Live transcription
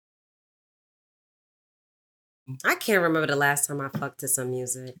I can't remember the last time I fucked to some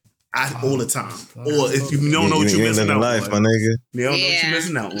music. All the time. Or if you don't know what you're missing out, life, my nigga. You don't know what you're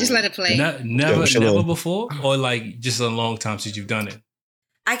missing out. Just let it play. Never before, or like just a long time since you've done it.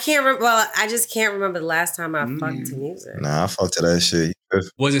 I can't remember. Well, I just can't remember the last time I fucked to music. Nah, I fucked to that shit.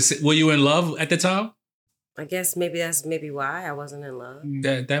 Were you in love at the time? I guess maybe that's why I wasn't in love.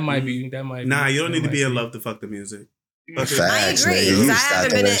 That might be. Nah, you don't need to be in love to fuck the music. Facts, I agree. nigga. I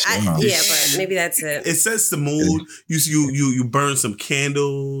haven't been in. Yeah, but maybe that's it. It sets the mood. You burn some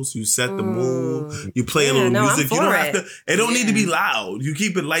candles. You set the mood. You play a little music. You don't have to. It don't need to be loud. You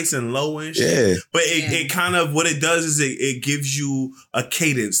keep it lights and low and shit. Yeah. But it kind of what it does is it gives you a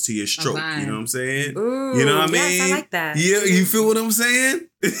cadence to your stroke. You know what I'm saying? You know what I mean? Yes, I like that. Yeah, you feel what I'm saying?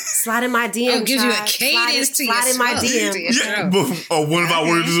 Slide in my DM. Gives you a cadence to your slide in my DM. Yeah, or one of our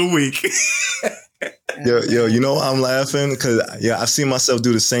words a week. Yo, you know I'm laughing because I've seen myself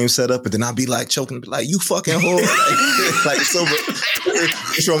do the same setup, but then I'll be like choking, be like, you fucking whore. like it's so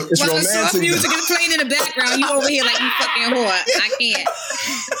it's romantic. Soft music is playing in the background. You over here like you fucking whore. I can't.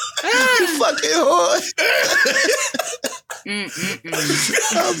 You fucking whore. I'm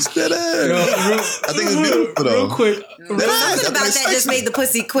still I think it's beautiful though. Real quick. Something about that just made the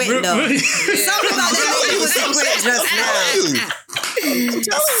pussy quit though. Something about that made the pussy quit just now.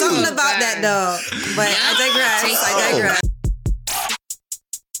 Something about that though. But I digress.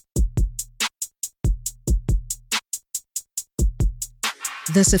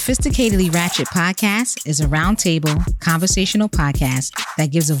 The Sophisticatedly Ratchet podcast is a roundtable, conversational podcast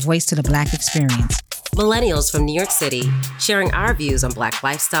that gives a voice to the Black experience. Millennials from New York City sharing our views on Black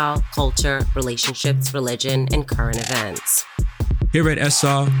lifestyle, culture, relationships, religion, and current events. Here at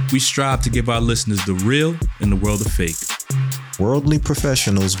SR, we strive to give our listeners the real in the world of fake. Worldly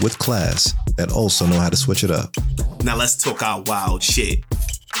professionals with class that also know how to switch it up. Now let's talk our wild shit.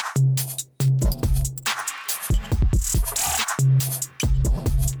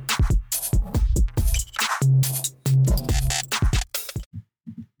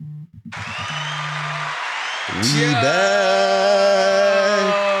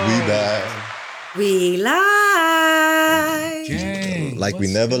 We live. Gang, like we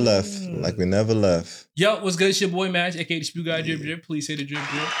never left. Yo, what's good? It's your boy Match, aka the Spew Guy Drip Drip. Please say the drip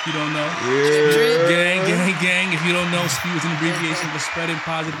drip. If you don't know. Gang. If you don't know, Spew is an abbreviation for spreading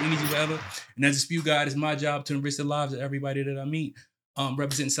positive energy forever. And as a Spew Guy, it's my job to enrich the lives of everybody that I meet.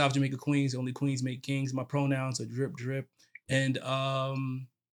 Representing South Jamaica Queens, only Queens make kings. My pronouns are drip drip. And I'm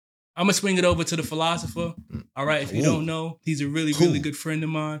gonna swing it over to the philosopher. All right, if you don't know, he's a really good friend of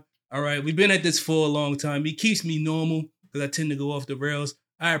mine. All right, we've been at this for a long time. He keeps me normal because I tend to go off the rails.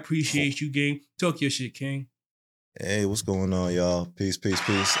 I appreciate you, gang. Talk your shit, King. Hey, what's going on, y'all? Peace. It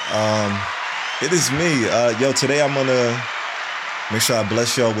is me. Today I'm gonna make sure I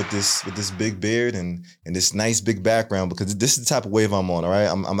bless y'all with this big beard and this nice big background because this is the type of wave I'm on. All right,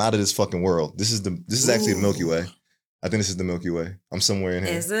 I'm out of this fucking world. This is actually the Milky Way. I think this is the Milky Way. I'm somewhere in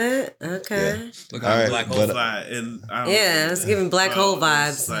here. Is it? Okay. Yeah. Look at black hole vibe. It's giving black hole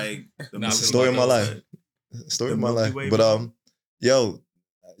vibes. Like it's the story of my life. Story of my life. But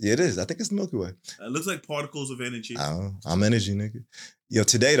it is. I think it's the Milky Way. It looks like particles of energy. I'm energy, nigga. Yo,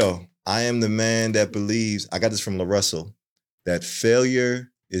 today though, I am the man that believes. I got this from LaRussell. That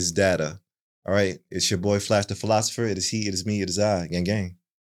failure is data. All right, it's your boy Flash the Philosopher. It is he. It is me. It is I. Gang.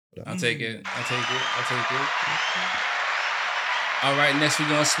 I'll take it. All right, next we're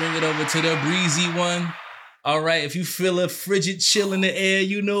going to swing it over to the breezy one. All right, if you feel a frigid chill in the air,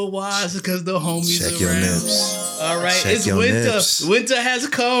 you know why. It's because the homies Check around. Your nips. All right, Check it's your winter. Nips. Winter has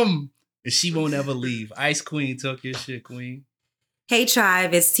come, and she won't ever leave. Ice Queen, talk your shit, Queen. Hey,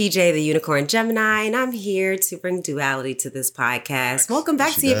 Tribe, it's TJ, the Unicorn Gemini, and I'm here to bring duality to this podcast. Welcome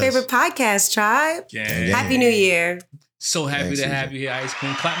back to your favorite podcast, Tribe. Gang. Happy New Year. So happy to have you here, Ice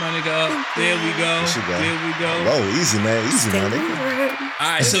Queen. Clap my nigga up. There we go. Whoa, easy, man. Nigga. All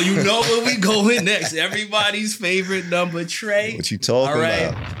right, so you know where we going next. Everybody's favorite number, Trey. What you talking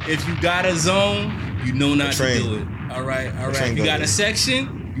about? If you got a zone, you know not to do it. All right. If you got a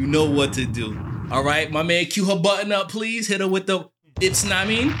section, you know what to do. All right, my man, cue her button up, please. Hit her with the it's not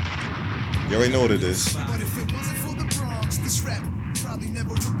mean. You already know what it is.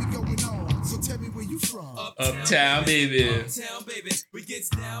 Uptown, baby. We gets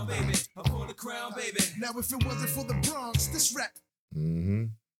down, baby. Up on the crown, baby. Now, if it wasn't for the Bronx, this rap. Mm-hmm.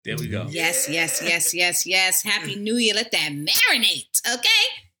 There we go. Yes. Happy New Year. Let that marinate, okay?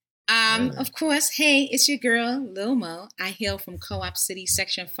 Of course, hey, it's your girl, Lil Mo. I hail from Co-op City,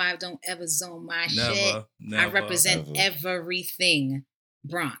 Section 5. Don't ever zone my shit. I represent everything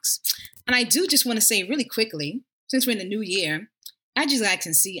Bronx. And I do just want to say really quickly, since we're in the new year, as you guys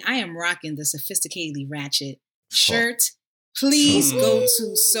can see, I am rocking the Sophisticatedly Ratchet shirt, please go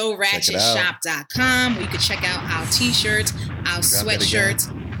to SoRatchetShop.com where you can check out our t-shirts, our sweatshirts.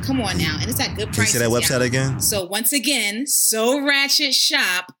 Come on now. And it's at good prices. Can you say that website again? So once again,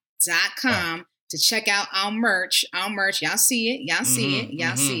 SoRatchetShop.com to check out our merch. Y'all see it. Y'all see it.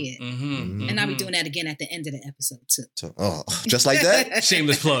 And I'll be doing that again at the end of the episode too. Just like that?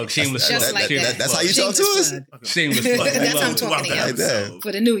 Shameless plug. Shameless plug. Just like that. That's how you talk to us? Shameless plug. That's how I'm talking to like that.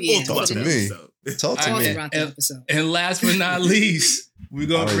 For the new year. Talk to me. Talk to me. About the episode. And last but not least, we're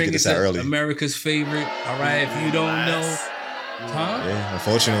going to bring it to America's favorite. All right. If you don't know. Huh? Yeah,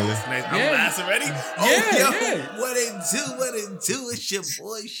 unfortunately. I'm last already? What it do? It's your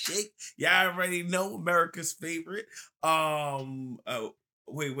boy Shake. Y'all already know America's favorite.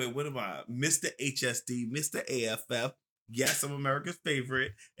 Wait, what am I? Mr. HSD, Mr. AFF. Yes, I'm America's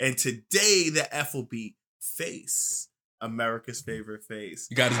favorite. And today the F will be Face. America's favorite face.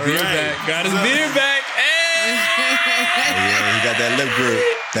 You got his beard back. Got his beard back. Hey! Yeah, he got that lip grip.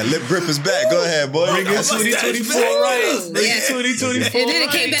 That lip grip is back. Go ahead, boy. Bring it 2024 right. Bring it 2024 It did.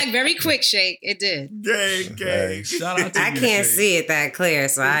 It came back very quick, Shake. It did. Gang. Shout out to I can't see it that clear,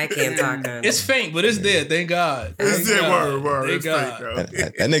 so I can't talk on it. It's faint, but it's there. Thank God. It's there. Word. Thank God.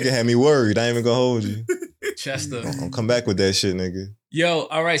 That nigga had me worried. I ain't even gonna hold you. Chester. I'll come back with that shit, nigga. Yo,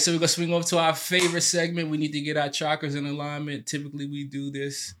 all right, so we're going to swing over to our favorite segment. We need to get our chakras in alignment. Typically, we do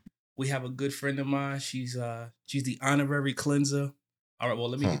this. We have a good friend of mine. She's the honorary cleanser. All right, well,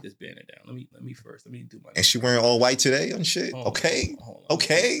 let me get this banner down. Let me first. Let me do my... And she wearing all white today and shit? Okay. Hold on.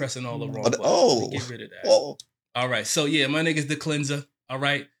 Okay. I'm pressing all the wrong buttons. Get rid of that. Oh. All right, so yeah, my nigga's the cleanser. All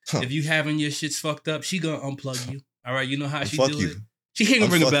right? If you having your shits fucked up, she going to unplug you. All right, you know how she do it? She here to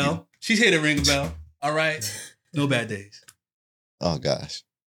ring a bell. She's here to ring a bell. All right? No bad days. Oh, gosh.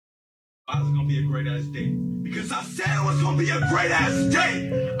 It's gonna be a great ass day. Because I said it was gonna be a great ass day.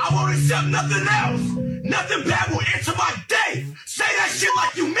 I won't accept nothing else. Nothing bad will enter my day. Say that shit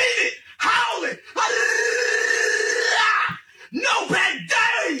like you mean it. Howl it. No bad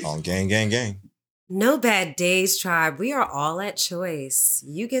days. Oh, gang. No bad days, tribe. We are all at choice.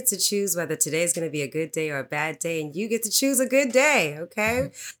 You get to choose whether today's going to be a good day or a bad day, and you get to choose a good day,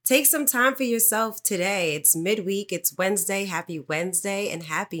 okay? Take some time for yourself today. It's midweek. It's Wednesday. Happy Wednesday and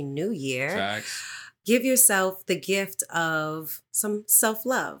Happy New Year. Facts. Give yourself the gift of some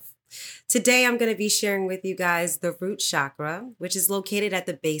self-love. Today, I'm going to be sharing with you guys the root chakra, which is located at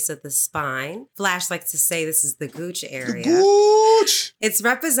the base of the spine. Flash likes to say this is the gooch area. Gooch. It's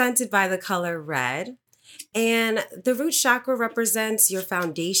represented by the color red. And the root chakra represents your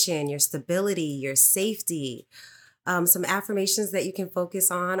foundation, your stability, your safety. Some affirmations that you can focus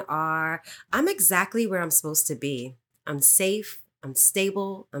on are, I'm exactly where I'm supposed to be. I'm safe, I'm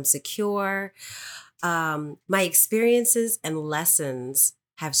stable, I'm secure. My experiences and lessons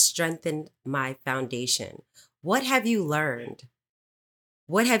have strengthened my foundation. What have you learned?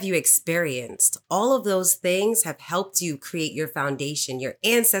 What have you experienced? All of those things have helped you create your foundation. Your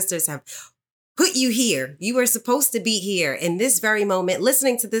ancestors have put you here. You were supposed to be here in this very moment,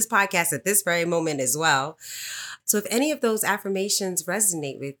 listening to this podcast at this very moment as well. So if any of those affirmations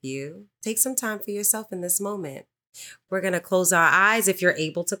resonate with you, take some time for yourself in this moment. We're going to close our eyes if you're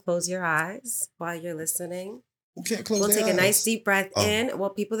able to close your eyes while you're listening. Who can't close We'll their take eyes? a nice deep breath in.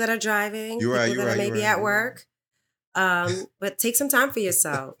 Well, people that are driving, You're right, people you're that right, are maybe you're right, at you're work. But take some time for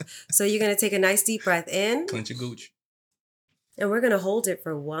yourself. So you're going to take a nice deep breath in. Clench your gooch. And we're going to hold it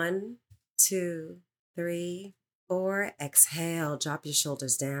for 1, 2, 3, 4. Exhale. Drop your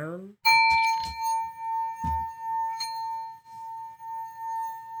shoulders down.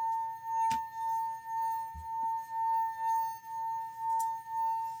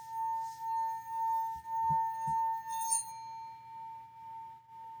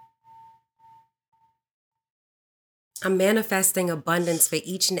 I'm manifesting abundance for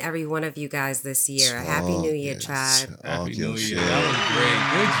each and every one of you guys this year. Happy New Year, tribe. Happy New Year. That was great.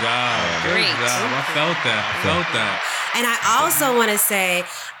 Good job. I felt that. And I also want to say,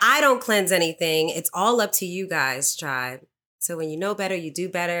 I don't cleanse anything. It's all up to you guys, tribe. So when you know better, you do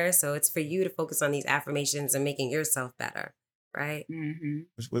better. So it's for you to focus on these affirmations and making yourself better, right? Mm-hmm.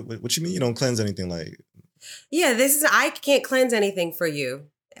 What you mean you don't cleanse anything? Like, yeah, I can't cleanse anything for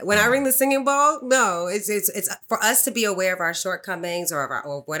you. When I ring the singing bowl, no, it's for us to be aware of our shortcomings or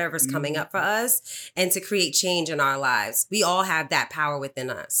whatever's coming up for us and to create change in our lives. We all have that power within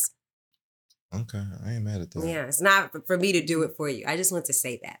us. okay, I ain't mad at that. Yeah, it's not for me to do it for you. I just want to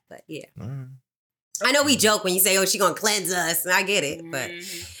say that, but yeah. All right. I know we joke when you say, oh, she gonna cleanse us, and I get it, but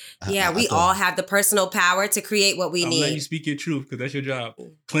Yeah, we all have the personal power to create what we I'm letting you need. speak your truth because that's your job.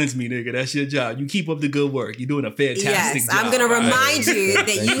 Cleanse me, nigga. That's your job. You keep up the good work. You're doing a fantastic Yes, job. I'm going to all right? remind you that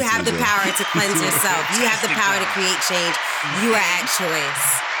Thank you you, have the TJ. power to cleanse yourself. You have the power to create change. You are at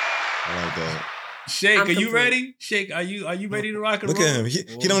choice. I like that. Shake, I'm are you complete. ready? Shake, are you ready to rock and Look roll? at him.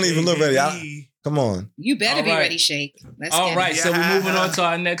 He don't even look ready. Come on. You better All be right. ready, Shake. Let's All get right, it. so we're moving on to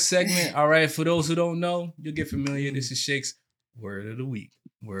our next segment. All right, for those who don't know, you'll get familiar. This is Shake's Word of the Week.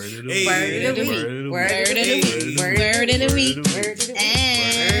 Word of the Hey. week. Word of the week. Word of the week. Word of the week. Word of the week.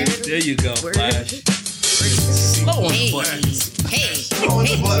 And There you go, Word. Flash. Slow on the Hey. buttons.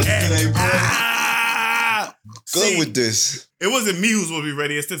 hey, Ah! Good See, with this. It wasn't me who's supposed to be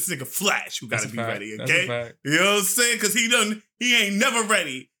ready. It's this nigga Flash who got to That's a be fact. ready. That's a Okay, fact. you know what I'm saying? Because he ain't never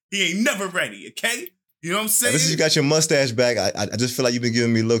ready. He ain't never ready. Okay, you know what I'm saying? Ever since you got your mustache back, I just feel like you've been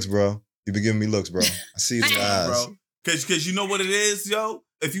giving me looks, bro. You've been giving me looks, bro. I see it in your eyes. bro. Because you know what it is, yo?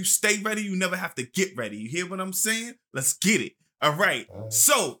 If you stay ready, you never have to get ready. You hear what I'm saying? Let's get it. All right.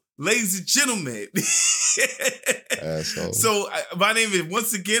 So, ladies and gentlemen. Asshole. So, my name is,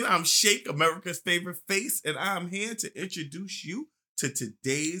 once again, I'm Shake, America's favorite face, and I'm here to introduce you to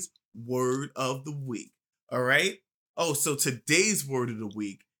today's word of the week. All right? Oh, so today's word of the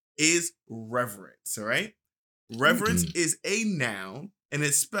week is reverence. All right? Reverence is a noun, and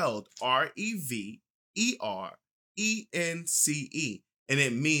it's spelled REVERENCE, and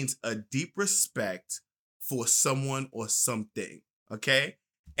it means a deep respect for someone or something. Okay,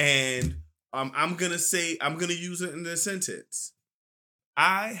 and I'm gonna use it in this sentence.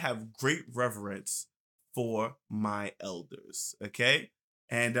 I have great reverence for my elders. Okay,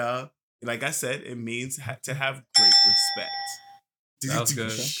 and like I said, it means to have great respect. That was good.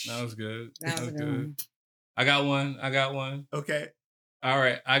 That was good. That was a good one. I got one. Okay. All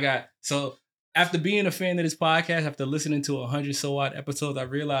right, so after being a fan of this podcast, after listening to 100 so odd episodes, I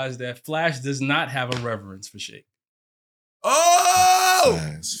realized that Flash does not have a reverence for Shake. Oh!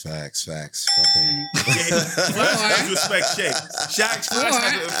 Facts. Fucking. Yeah, Flash does respect Shake.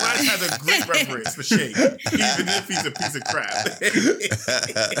 Flash has a great reverence for Shake, even if he's a piece of crap.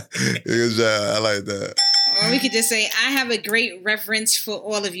 Good job. I like that. Or we could just say, I have a great reference for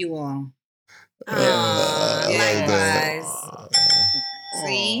all of you all. Aw, I like that. likewise.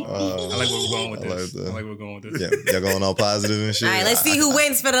 See? I like where we're going with I like this. that. I like where we're going with this. Yeah, y'all going all positive and shit. All right, let's see who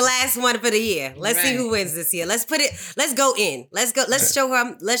wins for the last one for the year. Let's see Right. who wins this year. Let's go in. Let's show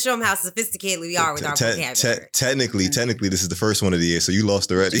them how sophisticated we are with our vocabulary. Technically, this is the first one of the year, so you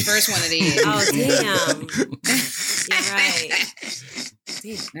lost already. First one of the year. Oh damn. You're right.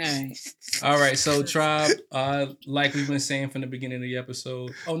 All right. All right, so Tribe, like we've been saying from the beginning of the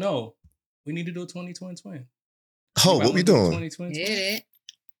episode. Oh no, we need to do a 2020. Oh, what we doing? 2020. Did it.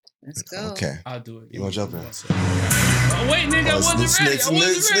 Let's go. Okay. I'll do it. You wanna jump in? Oh wait, nigga, I wasn't ready.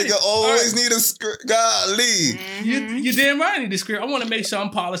 Nigga always need a script. Golly. You damn right I need the script. I want to make sure I'm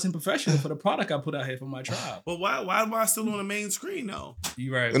polished and professional for the product I put out here for my tribe. But why am I still on the main screen though?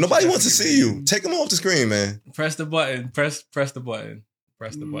 You right. Nobody wants to see you. Take them off the screen, man. Press the button. Press the button.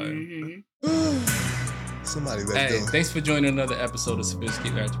 Press the button. Somebody better Hey, do it. thanks for joining another episode of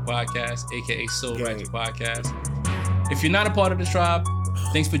Sophisticated Ratchet Podcast, aka Soul Gang. Ratchet Podcast. If you're not a part of the tribe,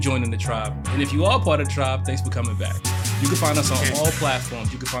 thanks for joining the tribe. And if you are part of the tribe, thanks for coming back. You can find us on all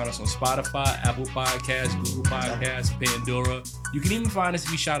platforms. You can find us on Spotify, Apple Podcasts, Google Podcasts, Pandora. You can even find us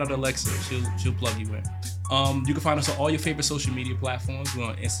if you shout out Alexa. She'll plug you in. You can find us on all your favorite social media platforms. We're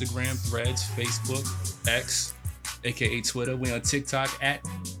on Instagram, Threads, Facebook, X, aka Twitter. We're on TikTok at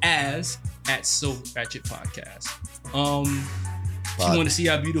Soul Ratchet Podcast. If you want to see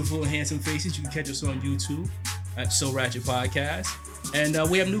our beautiful and handsome faces, you can catch us on YouTube at Soul Ratchet Podcast. And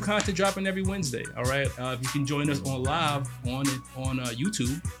we have new content dropping every Wednesday. All right, you can join us on live on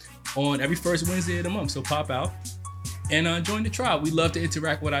YouTube on every first Wednesday of the month. So pop out and join the tribe. We love to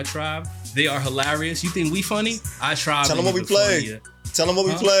interact with our tribe. They are hilarious. You think we funny? Our tribe. Tell them what we even play. funnier. Tell them what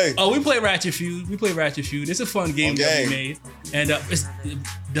we play. Oh, we play Ratchet Feud. It's a fun game that we made. And it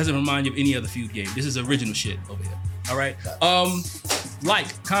doesn't remind you of any other feud game. This is original shit over here. All right.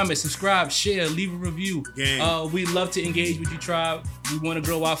 Like, comment, subscribe, share, leave a review. We love to engage with you, tribe. We want to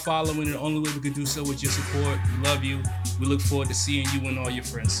grow our following, and the only way we can do so with your support. We love you. We look forward to seeing you and all your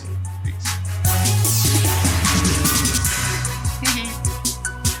friends soon. Peace.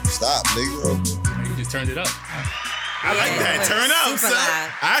 Stop, nigga. You just turned it up. I like that. Turn up, Super son.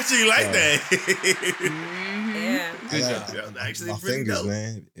 loud. I actually like that. Yeah. Good I job. That was actually My pretty fingers, dope.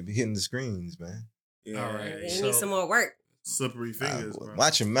 man. It be hitting the screens, man. Yeah. All right. You So- need some more work. Slippery fingers, bro.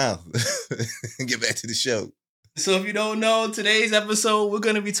 Watch your mouth. Get back to the show. So if you don't know, today's episode, we're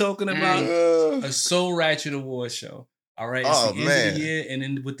going to be talking about a Soul Ratchet Award show. All right. It's the end of the year. And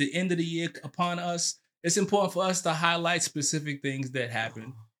then with the end of the year upon us, it's important for us to highlight specific things that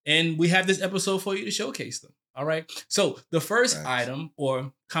happen. And we have this episode for you to showcase them. All right. So the first item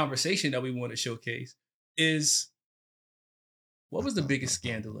or conversation that we want to showcase is, what was the biggest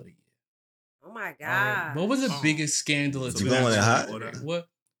scandal of the year? Oh my God. Right. What was the biggest scandal of 2023? What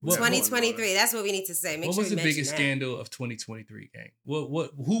 2023. That's what we need to say. What was the biggest scandal of 2023, gang?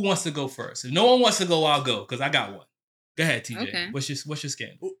 Who wants to go first? If no one wants to go, I'll go, because I got one. Go ahead, TJ. Okay. What's your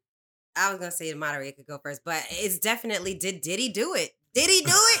scandal? I was gonna say the moderator could go first, but it's definitely did Diddy do it? Did he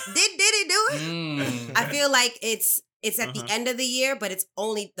do it? Did Diddy do it? I feel like it's at the end of the year, but it's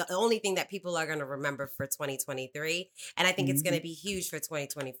the only thing that people are gonna remember for 2023, and I think it's gonna be huge for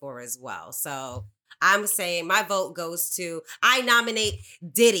 2024 as well. So I'm saying my vote goes to, I nominate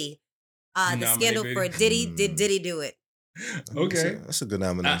Diddy. The scandal for Diddy. Did Diddy do it? Okay, that's a good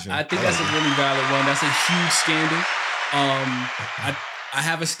nomination. I think that's a really valid one. That's a huge scandal. I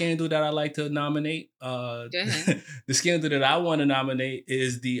have a scandal that I like to nominate. The scandal that I want to nominate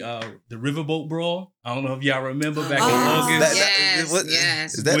is the Riverboat Brawl. I don't know if y'all remember back in August.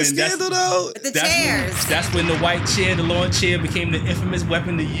 Yes. Is that a scandal though? The chairs. That's when the white chair, the lawn chair, became the infamous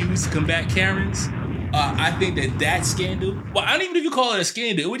weapon to use to combat Karens. I think that scandal. Well, I don't even know if you call it a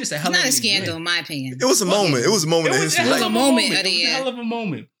scandal. It was just a hell of a Not a scandal, in my opinion. It was a moment. It was a moment of history. It was a moment of the year. Hell of a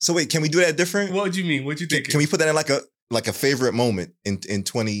moment. So wait, can we do that different? What do you mean? What you think? Can we put that in like a favorite moment in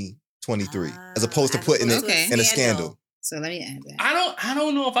 2023, as opposed to putting it in a scandal? So let me add that. I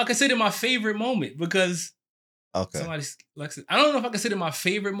don't know if I consider my favorite moment because somebody's like, I don't know if I consider my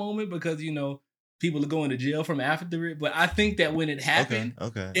favorite moment because people are going to jail from after it, but I think that when it happened,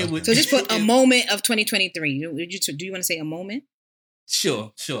 it was. So just put a moment of 2023. Do you want to say a moment?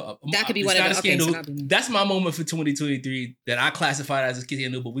 Sure. That could be one of the scandal. That's my moment for 2023 that I classified as a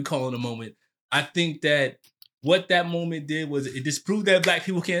scandal, but we call it a moment. I think that what that moment did was it disproved that black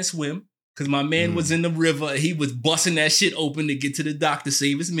people can't swim because my man was in the river. He was busting that shit open to get to the dock to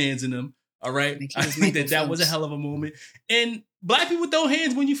save his mans in them. All right. I think that was a hell of a moment. And black people throw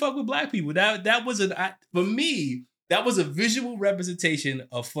hands when you fuck with black people. That was for me, that was a visual representation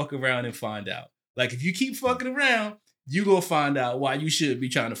of fuck around and find out. Like if you keep fucking around, you gonna find out why you should be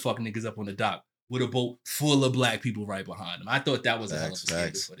trying to fuck niggas up on the dock with a boat full of black people right behind them. I thought that was a hell of a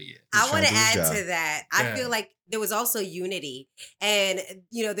scandal for the year. I want to add to that. I feel like there was also unity, and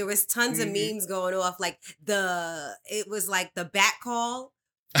there was tons of memes going off. Like it was like the bat call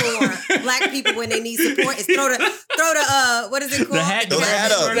for black people when they need support is throw the what is it called? The hat up.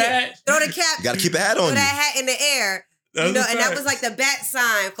 Throw the cap. You gotta keep a hat on. Throw that hat in the air. And that was like the bat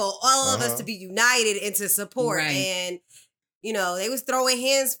sign for all of us to be united and to support. Right. And they was throwing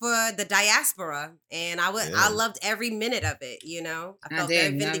hands for the diaspora, and I loved every minute of it. I felt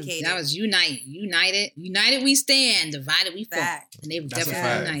very vindicated. That was united we stand, divided we fall. And they were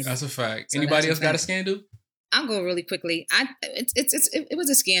definitely united. That's a fact. So anybody else got a scandal? I'll go really quickly. It was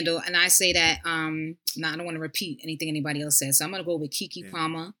a scandal, and I say that. I don't want to repeat anything anybody else said, so I'm gonna go with Keke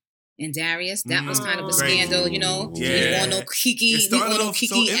Palmer and Darius. That was kind of a scandal, We all know Keke. We all know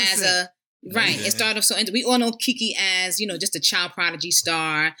Keke as a. Right. Yeah. It started off we all know Keke as, just a child prodigy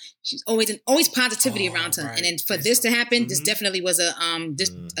star. She's always positivity around her. Right. And then for this to happen, this definitely was a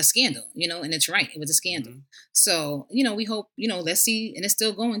scandal, and it's right. It was a scandal. So, we hope, let's see, and it's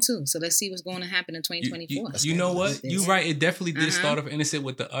still going too. So let's see what's going to happen in 2024. You know what? You're right. It definitely did start off innocent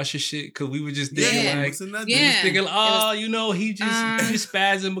with the Usher shit, because we were just thinking he just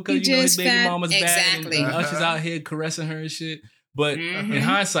spazzing because his baby mama's bad and Usher's out here caressing her and shit. But in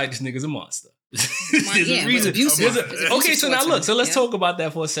hindsight, this nigga's a monster. There's a reason. Okay, so now look. So let's talk about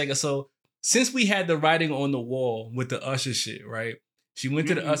that for a second. So since we had the writing on the wall with the Usher shit, right? She went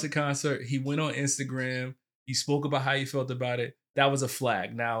to the Usher concert. He went on Instagram. He spoke about how he felt about it. That was a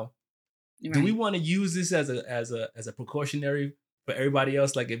flag. Now, do we want to use this as a precautionary for everybody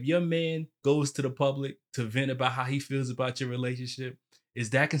else? Like, if your man goes to the public to vent about how he feels about your relationship,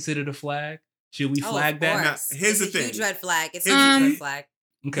 is that considered a flag? Should we flag that? Now, here's the thing. Huge red flag. It's a huge red flag.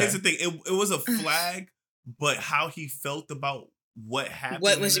 Okay. Here's the thing. It was a flag, but how he felt about what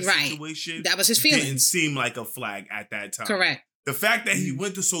happened in the situation, that was his feelings. Didn't seem like a flag at that time. Correct. The fact that he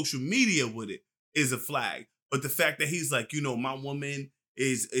went to social media with it is a flag. But the fact that he's like, my woman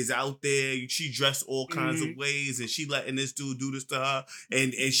is out there, she dressed all kinds of ways, and she letting this dude do this to her,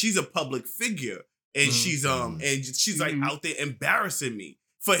 and she's a public figure, and she's like out there embarrassing me.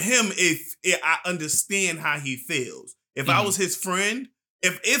 For him, I understand how he feels. If I was his friend,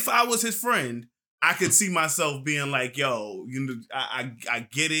 if I was his friend, I could see myself being like, yo, you know, I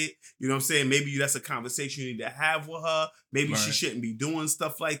get it. You know what I'm saying? Maybe that's a conversation you need to have with her. Maybe she shouldn't be doing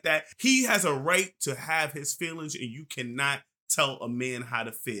stuff like that. He has a right to have his feelings, and you cannot tell a man how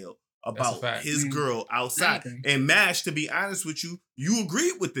to feel about his girl outside. And MASH, to be honest with you, you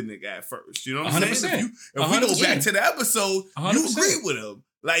agreed with the nigga at first. You know what I'm 100%. saying? If we go back to the episode, 100%. You agreed with him.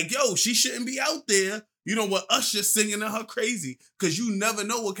 Like, yo, she shouldn't be out there, you know, with Usher singing to her crazy, because you never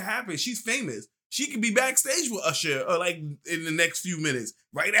know what can happen. She's famous. She could be backstage with Usher, or like in the next few minutes,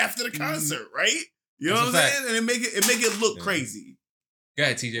 right after the concert, right? You know what I'm saying? And it make it look crazy. Go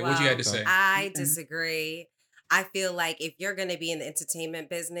ahead, TJ. What you had to say? I disagree. I feel like if you're going to be in the entertainment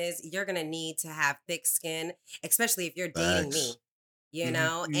business, you're going to need to have thick skin, especially if you're dating me, you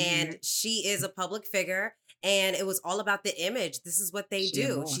know? And she is a public figure, and it was all about the image. This is what they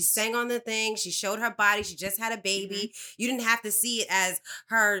do. She sang on the thing. She showed her body. She just had a baby. You didn't have to see it as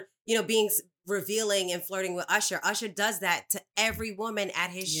her, you know, being revealing and flirting with Usher. Usher does that to every woman at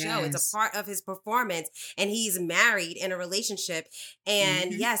his show. It's a part of his performance, and he's married in a relationship.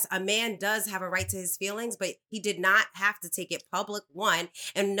 And yes, a man does have a right to his feelings, but he did not have to take it public, one.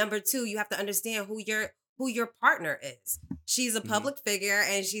 And number two, you have to understand who your partner is. She's a public figure,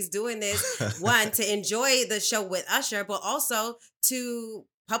 and she's doing this, one, to enjoy the show with Usher, but also to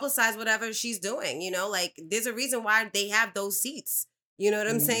publicize whatever she's doing. You know, like, there's a reason why they have those seats. You know what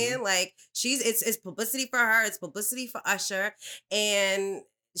I'm saying? Like, it's publicity for her. It's publicity for Usher. And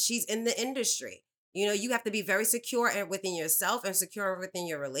she's in the industry. You know, you have to be very secure within yourself and secure within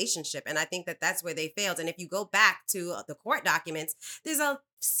your relationship. And I think that that's where they failed. And if you go back to the court documents, there's a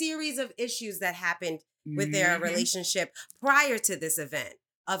series of issues that happened with their relationship prior to this event,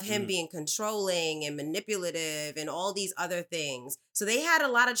 of him being controlling and manipulative and all these other things. So they had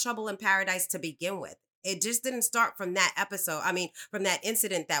a lot of trouble in paradise to begin with. It just didn't start from that episode. I mean, from that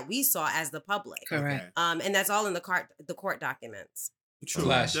incident that we saw as the public. Correct. And that's all in the court documents. True.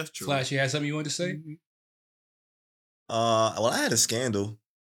 Flash, That's true. Flash, you had something you wanted to say? Well, I had a scandal.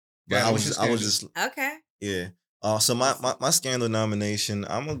 But Yeah, I was just Okay. yeah. So my scandal nomination,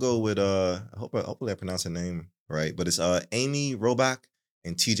 I'm gonna go with hopefully I pronounce her name right, but it's Amy Robach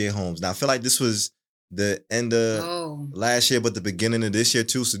and TJ Holmes. Now I feel like this was the end of last year, but the beginning of this year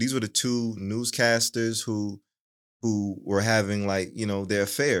too. So these were the two newscasters who were having, like, you know, their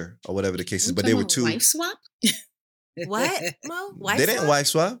affair or whatever the case is. But they were two wife swap. What? Mo? Wife they didn't swap? wife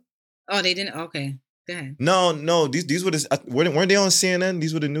swap. Oh, they didn't. Okay, go ahead. No. These were weren't they on CNN?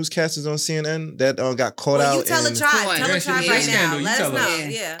 These were the newscasters on CNN that got caught out. You tell a tribe. Tell a tribe right now. Let us know.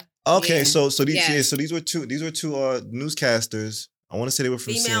 Yeah. Okay, Yeah. so these were two newscasters. I want to say they were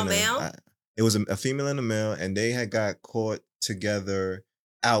from Female, CNN. male? It was a female and a male, and they had got caught together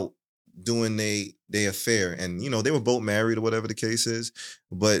out doing their affair. And, you know, they were both married or whatever the case is,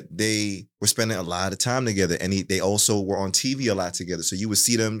 but they were spending a lot of time together. And they also were on TV a lot together. So you would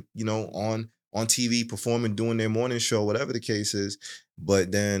see them, you know, on TV performing, doing their morning show, whatever the case is.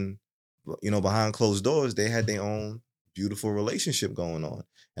 But then, you know, behind closed doors, they had their own beautiful relationship going on.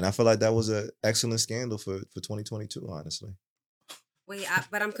 And I feel like that was an excellent scandal for 2022, honestly. Wait,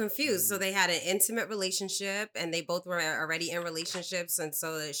 but I'm confused. So they had an intimate relationship, and they both were already in relationships, and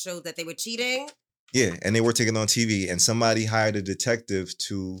so it showed that they were cheating? Yeah, and they were taken on TV, and somebody hired a detective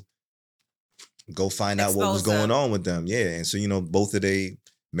to go find out what was going on with them. Yeah, and so, you know, both of their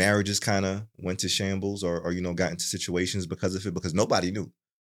marriages kind of went to shambles or, you know, got into situations because of it, because nobody knew.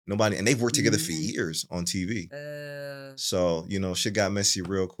 Nobody, and they've worked together for years on TV. So, you know, shit got messy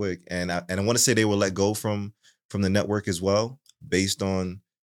real quick. And I want to say they were let go from the network as well, based on,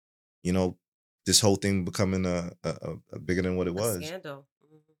 you know, this whole thing becoming a bigger than what it was. Scandal.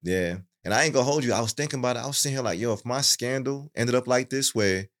 Yeah. And I ain't gonna hold you. I was thinking about it. I was sitting here like, yo, if my scandal ended up like this,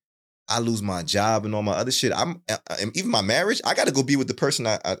 where I lose my job and all my other shit, even my marriage, I gotta go be with the person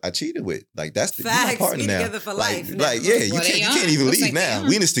I cheated with. Like, that's the my partner now. Together for life. Like, yeah, you can't even leave like now.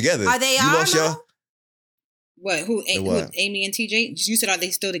 We in this together. Are they you lost your What? Who? Amy and TJ? You said, are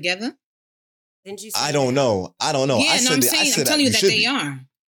they still together? Didn't you? I don't know. Yeah, I'm telling you that they are.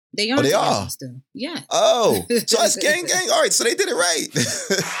 They are. Oh, they are still. Yeah. Oh, so that's gang. All right, so they did it right.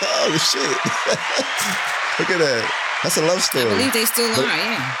 Oh shit! Look at that. That's a love story. I believe they still are.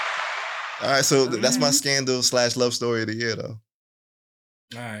 Yeah. All right, so that's my scandal / love story of the year, though.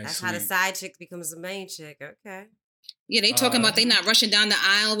 All right, that's how the side chick becomes the main chick. Okay. Yeah, they talking about they not rushing down the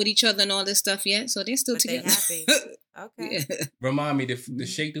aisle with each other and all this stuff yet, so they're still together. They happy. Okay. Yeah. Remind me, did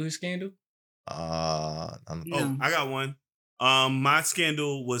Shake do his scandal? No. Oh, I got one. My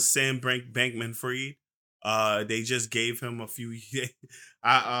scandal was Sam Bankman-Fried. They just gave him a few.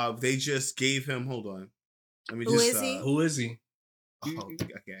 They just gave him. Hold on. Let me Who is he? Who is he? Oh,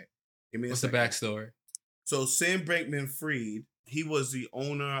 okay. Give me a What's second. the backstory? So Sam Bankman-Fried, he was the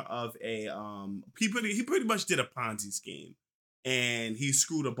owner of a he pretty much did a Ponzi scheme, and he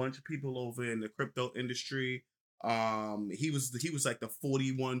screwed a bunch of people over in the crypto industry. He was like the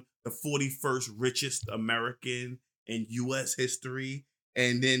 41st richest American in U.S. history,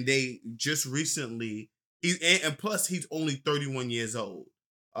 and then they just recently and plus he's only 31 years old.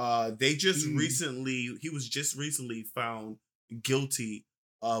 They just he was just recently found guilty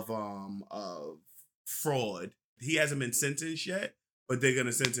of fraud. He hasn't been sentenced yet, but they're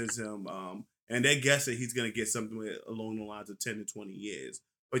gonna sentence him. And they're guessing he's gonna get something along the lines of 10 to 20 years.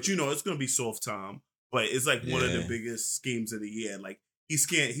 But it's gonna be soft time. But it's like one of the biggest schemes of the year. Like he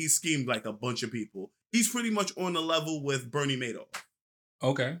schemed like a bunch of people. He's pretty much on the level with Bernie Madoff.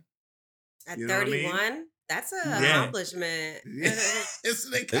 Okay. At You know what I 31, mean? that's an Yeah. accomplishment. It's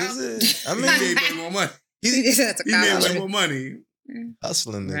an Is it? I he mean, made way more money. That's a He made way accomplishment. more money.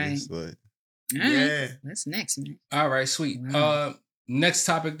 hustling niggas, Right. but All right. Yeah. What's next, man? All right, sweet. Wow. Next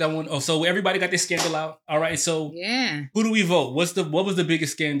topic that one. Oh, so everybody got their scandal out. All right, so Yeah. who do we vote? What was the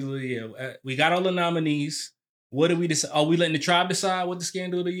biggest scandal of the year? We got all the nominees. What do we decide? Are we letting the tribe decide what the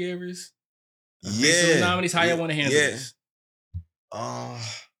scandal of the year is? So the nominees, how y'all want to handle this?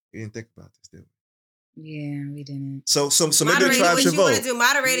 We didn't think about this, did we? Yeah, we didn't. So maybe the Moderator, tribe what should you want to vote. do?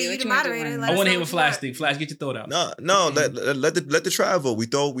 Moderator, Yeah, you what the you wanna do, moderator. Ryan? Let I us want to know hear what what you Flash want. think. Flash, get your thought out. No, let the tribe vote. We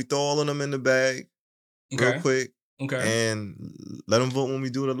throw all of them in the bag Okay. real quick Okay. and let them vote when we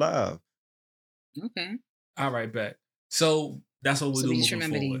do the live. Okay. All right, bet. So that's what we'll So do we just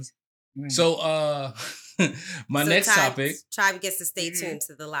moving remember forward. these. Right. So my So next topic. Tribe gets to stay Mhm. tuned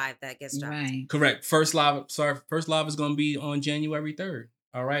to the live that gets dropped. Right. Correct. First live is going to be on January 3rd.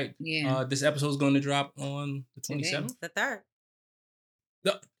 All right. Yeah. This episode is going to drop on the Today. 27th. The third.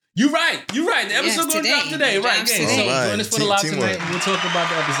 You're right. The Yes, episode going to drop today. today. It Right. drops Gang. today. So All right. join us for the live Teamwork. tonight. We'll talk about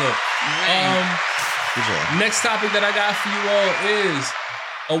the episode. Right. Good job. Next topic that I got for you all is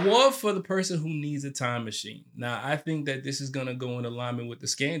award for the person who needs a time machine. Now, I think that this is going to go in alignment with the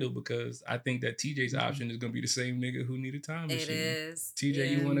scandal because I think that TJ's option is going to be the same nigga who need a time machine. It is. TJ,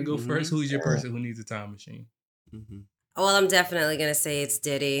 Yeah. you want to go Mhm. first? Who's your person who needs a time machine? Well, I'm definitely going to say it's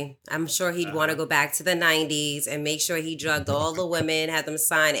Diddy. I'm sure he'd want to go back to the 90s and make sure he drugged all the women, had them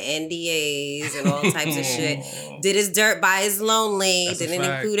sign NDAs and all types of shit. Did his dirt by his lonely, That's a didn't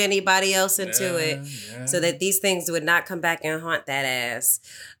fact. include anybody else into it. Yeah. So that these things would not come back and haunt that ass.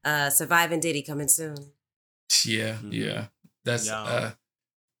 Surviving Diddy coming soon. Yeah, Mhm. yeah. That's Yeah.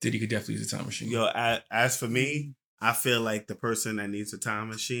 Diddy could definitely use a time machine. Yo, as for me, I feel like the person that needs a time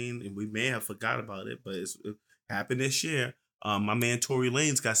machine, and we may have forgot about it, but it happened this year. My man Tory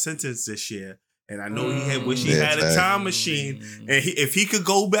Lanez got sentenced this year, and I know he wish he Yeah, had a exactly. time machine, and if he could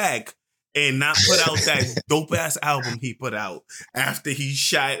go back and not put out that dope ass album he put out after he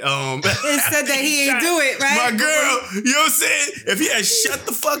shot Instead that he ain't do it, right? my girl, you know what I'm saying? If he had shut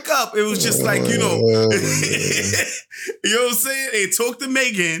the fuck up, it was just like, you know what I'm saying? And talk to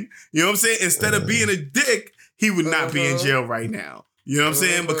Megan, you know what I'm saying? Instead of being a dick, he would not be in jail right now. You know what I'm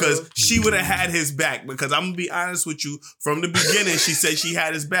saying? Because she would have had his back. Because I'm going to be honest with you, from the beginning, she said she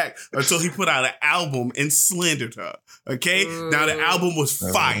had his back until he put out an album and slandered her. Okay? Now, the album was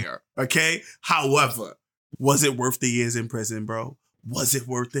fire. Okay? However, was it worth the years in prison, bro? Was it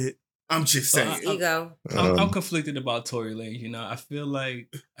worth it? I'm just saying. Ego. I'm conflicted about Tory Lanez. You know, I feel like,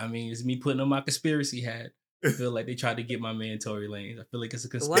 it's me putting on my conspiracy hat. I feel like they tried to get my man Tory Lanez. I feel like it's a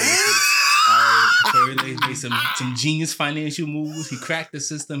conspiracy. Tory Lanez made some genius financial moves. He cracked the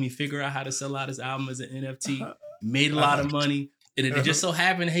system. He figured out how to sell out his album as an NFT. Made a lot of money. And it just so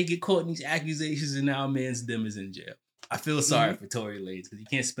happened he get caught in these accusations and now man's them is in jail. I feel sorry for Tory Lanez because he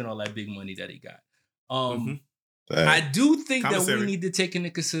can't spend all that big money that he got. I do think that we Commissary. need to take into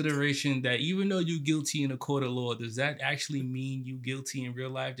consideration that even though you're guilty in a court of law, does that actually mean you guilty in real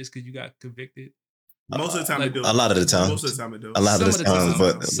life just because you got convicted? Most of the time, it do. A lot of the time. Most of the time, it do. A lot of the time,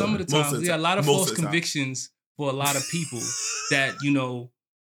 but some of the Most times, of the we got a lot of time. Most false of the time. convictions for a lot of people that,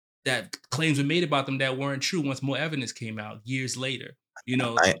 that claims were made about them that weren't true once more evidence came out years later.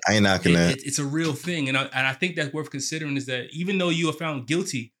 I ain't knocking that. It's a real thing. And I think that's worth considering is that even though you are found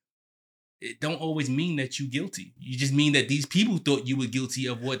guilty, it don't always mean that you're guilty. You just mean that these people thought you were guilty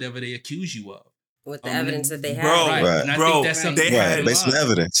of whatever they accuse you of. With the evidence that they have. Bro, Right. And I bro, think that's something they Right, had- based on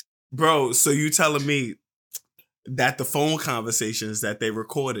evidence. Bro, so you telling me that the phone conversations that they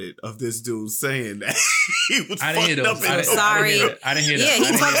recorded of this dude saying that he was I didn't hear fucked up those. in I'm the- sorry. I didn't hear that. Yeah,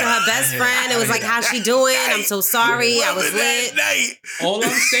 he talked to her best friend. It was like, how's she doing? I'm so sorry. I was Remember that lit. night? All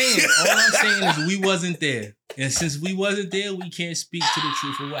I'm saying is we wasn't there. And since we wasn't there, we can't speak to the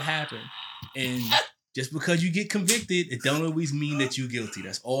truth of what happened. And just because you get convicted, it don't always mean that you're guilty.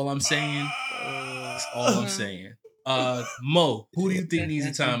 That's all I'm saying. That's all I'm saying. Mo, who do you think needs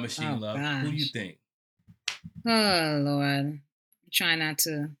a time machine, love? Gosh. Who do you think? Oh Lord, try not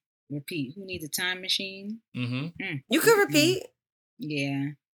to repeat. Who needs a time machine? Mm-hmm. You could repeat. Yeah.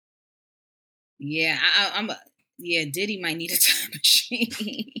 Diddy might need a time machine.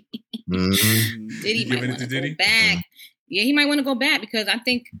 Diddy might want to go back. Yeah, he might want to go back because I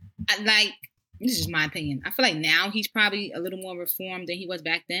think, this is my opinion. I feel like now he's probably a little more reformed than he was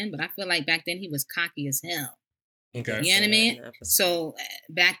back then, but I feel like back then he was cocky as hell. Okay. You know what I mean? So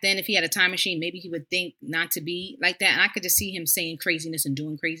back then, if he had a time machine, maybe he would think not to be like that. And I could just see him saying craziness and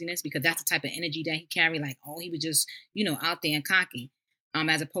doing craziness because that's the type of energy that he carried. Like, he was just, out there and cocky,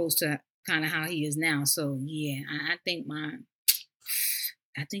 as opposed to kind of how he is now. So yeah, I think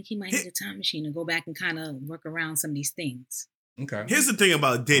he might need a time machine to go back and kind of work around some of these things. Okay. Here's the thing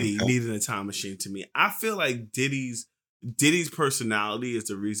about Diddy needing a time machine to me. I feel like Diddy's personality is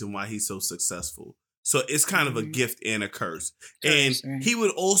the reason why he's so successful. So it's kind of a gift and a curse. And he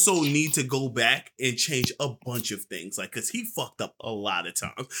would also need to go back and change a bunch of things. Like, because he fucked up a lot of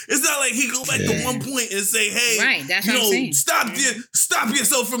times. It's not like he go back to one point and say, hey, that's what I'm saying. Stop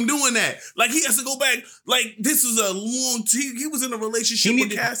yourself from doing that. Like, he has to go back. Like, this is a long... He was in a relationship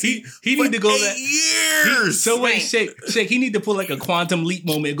with Cassie he need to go 8 back years. Shake, he need to pull like a quantum leap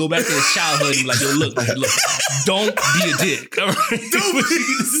moment and go back to his childhood and be like, yo, look, don't be a dick. All right?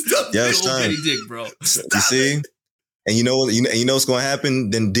 Don't be a dick, bro. You see? And you know what's going to happen?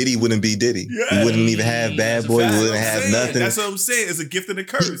 Then Diddy wouldn't be Diddy. Yeah. He wouldn't even have Bad Boy. He wouldn't have nothing. That's what I'm saying. It's a gift and a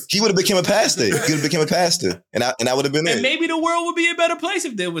curse. He would have become a pastor. And I would have been and it. maybe the world would be a better place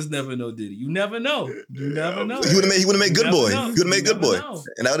if there was never no Diddy. You never know. You never know. He would have made Good Boy. Know. He would have made Good Boy. Know.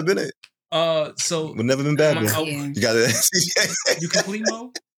 And that would have been it. So would never been Bad Boy. Yeah. You got it. You complete,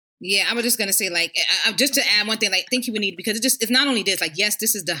 Mo? Yeah, I was just gonna say, just to add one thing, I think he would need, because it's not only this, yes,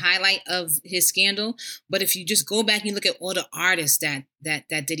 this is the highlight of his scandal, but if you just go back and you look at all the artists that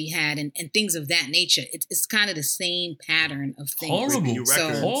Diddy had and things of that nature, it's kind of the same pattern of things. Horrible.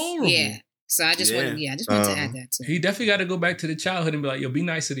 Horrible. Yeah. So I just wanted to add that too. He definitely got to go back to the childhood and be like, yo, be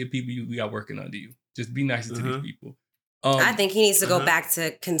nice to the people we got working under you. Just be nice to these people. I think he needs to go back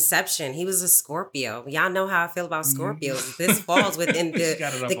to conception. He was a Scorpio. Y'all know how I feel about Scorpios. This falls within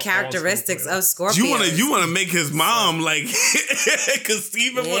the characteristics of Scorpios. You want to make his mom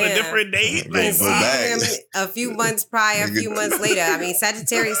conceive him on a different date? A few months prior, a few months later. I mean,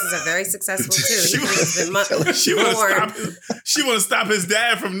 Sagittarius is a very successful too. She want to stop his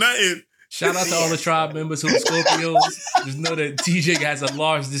dad from nothing. Shout out to all the tribe members who are Scorpios. Just know that TJ has a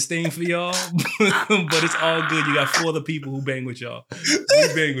large disdain for y'all, but it's all good. You got 4 other people who bang with y'all.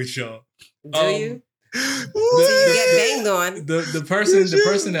 We bang with y'all. Do you? You get banged on. The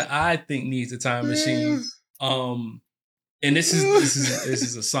person that I think needs a time machine. And this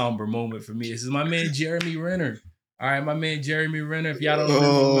is a somber moment for me. This is my man Jeremy Renner. All right, my man Jeremy Renner. If y'all don't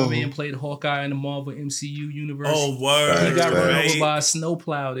remember, my man played Hawkeye in the Marvel MCU universe. Oh, word! He got run over by a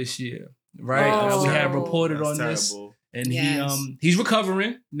snowplow this year. Right, we had reported on this, and he's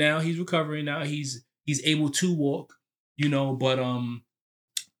recovering now. He's able to walk, But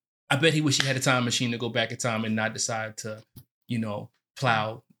I bet he wish he had a time machine to go back in time and not decide to,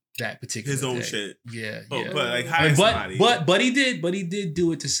 plow that particular his own day. shit. Yeah. But he did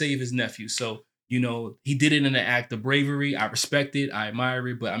do it to save his nephew. So he did it in an act of bravery. I respect it. I admire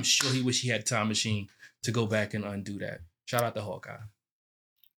it. But I'm sure he wish he had a time machine to go back and undo that. Shout out to Hawkeye.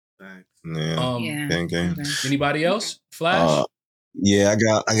 Thanks. Gang. Anybody else? Flash? Yeah, I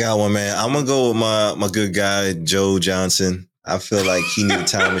got one, man. I'm gonna go with my good guy Joe Johnson. I feel like he need a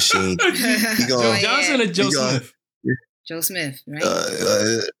time machine. Joe Johnson or Joe Smith? Joe Smith, right?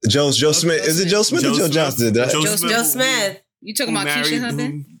 Joe Smith. Is it Joe Smith or Joe Johnson? Joe Smith. You talking about Keisha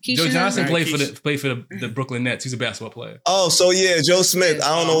Husband? Joe Johnson played for the Brooklyn Nets. He's a basketball player. Oh, so yeah, Joe Smith.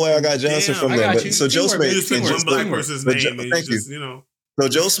 I don't know where I got Johnson from there, but so Joe Smith. You just pick one black person's name. Thank you. So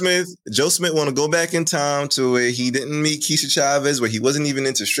Joe Smith want to go back in time to where he didn't meet Keisha Chavez, where he wasn't even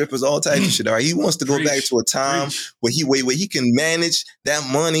into strippers, all types of shit. All right, he wants to go back to a time where he can manage that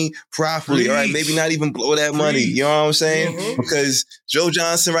money properly. All right, maybe not even blow that money. You know what I'm saying? Mm-hmm. Because Joe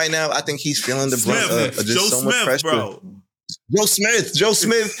Johnson right now, I think he's feeling the brunt of just so much pressure. Bro. Joe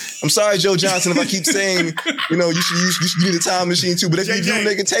Smith. I'm sorry, Joe Johnson, if I keep saying, you should need a time machine too. But if you do,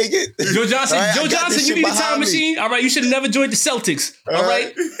 nigga, take it. Joe Johnson, you need a time machine. All right, you should have never joined the Celtics. All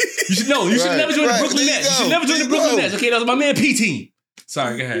right, you should never join the Brooklyn Nets. You should never join the Brooklyn Nets. Okay, that was my man P team.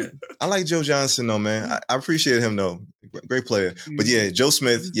 Sorry, go ahead. I like Joe Johnson though, man. I appreciate him though. Great player. But yeah, Joe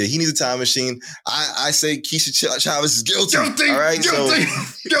Smith, he needs a time machine. I say Keisha Chavez is guilty. All right,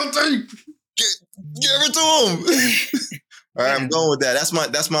 guilty. Give it to him. All right, I'm going with that. That's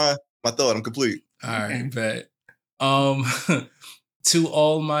my thought. I'm complete. All right, bet. To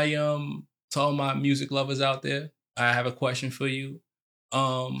all my music lovers out there, I have a question for you.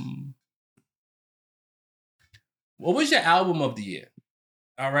 What was your album of the year?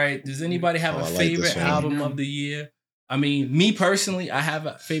 All right. Does anybody have a favorite album of the year? I mean, me personally, I have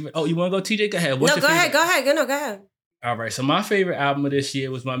a favorite. Oh, you want to go, TJ? Go ahead. Go ahead. Go ahead. All right. So my favorite album of this year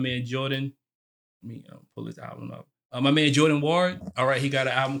was my man Jordan. Let me pull his album up. My man Jordan Ward. All right. He got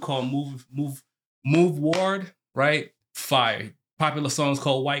an album called Move Ward. Right. Fire. Popular songs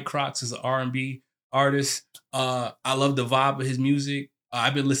called White Crocs. Is an R&B artist. I love the vibe of his music.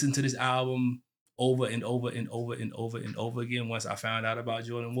 I've been listening to this album over and over and over and over and over again once I found out about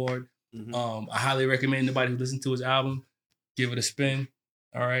Jordan Ward. Mm-hmm. I highly recommend anybody who listens to his album, give it a spin.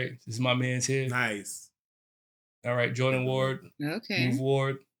 All right. This is my man's here. Nice. All right. Jordan Ward. Okay. Move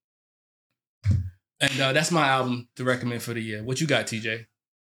Ward. And that's my album to recommend for the year. What you got, TJ?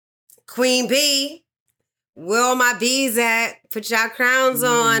 Queen Bee. Where all my bees at? Put y'all crowns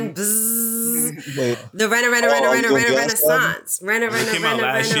on. Bzzz. The Renaissance.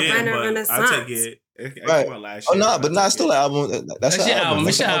 Renaissance. I'll take it. Right. Oh no, but not still an album. That's your album.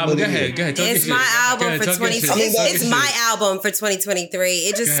 It's your album. Go ahead. It's my album for 2023. It's my album for 2023.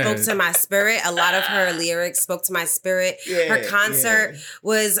 It just spoke to my spirit. A lot of her lyrics spoke to my spirit. Her concert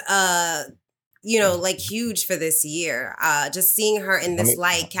was like huge for this year. Just seeing her in this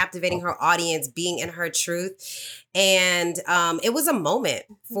light, captivating her audience, being in her truth. And it was a moment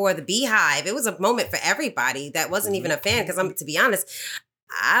for the Beehive. It was a moment for everybody that wasn't even a fan. Because to be honest,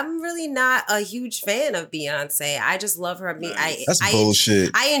 I'm really not a huge fan of Beyonce. I just love her. That's bullshit.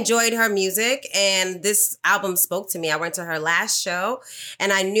 I enjoyed her music, and this album spoke to me. I went to her last show,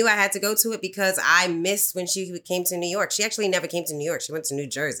 and I knew I had to go to it because I missed when she came to New York. She actually never came to New York. She went to New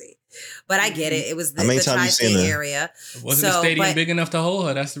Jersey. But I get it. It was the tri-state area. Wasn't the stadium big enough to hold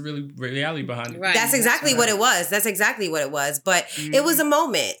her? That's the reality behind it. Right. That's exactly what it was. But it was a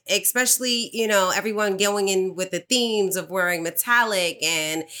moment, especially, everyone going in with the themes of wearing metallic.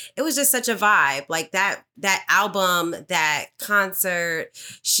 And it was just such a vibe. Like that album, that concert,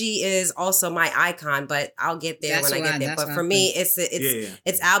 she is also my icon, but I'll get there when I get there. But for me,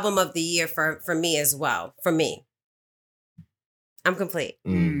 it's album of the year for me as well. For me. I'm complete.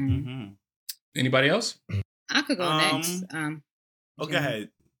 Mm-hmm. Anybody else? I could go next. Go ahead.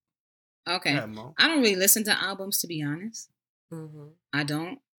 Okay. I don't really listen to albums, to be honest. Mm-hmm. I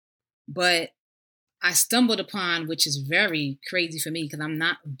don't. But I stumbled upon, which is very crazy for me because I'm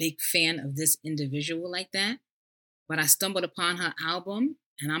not a big fan of this individual like that. But I stumbled upon her album,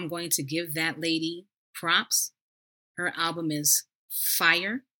 and I'm going to give that lady props. Her album is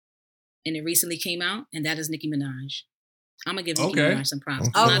fire, and it recently came out, and that is Nicki Minaj. I'm gonna give Nicki Minaj some props.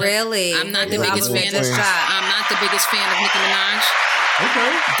 Really? I'm not the biggest fan of Nicki Minaj.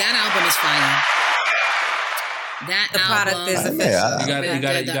 Okay. That album is fire. The product is official. You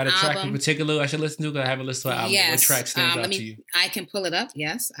got a track in particular I should listen to? Because I haven't listened to the album. Yes. What track stands out to you? I can pull it up.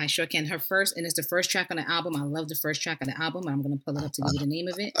 Yes, I sure can. It's the first track on the album. I love the first track of the album. I'm going to pull it up to give you the name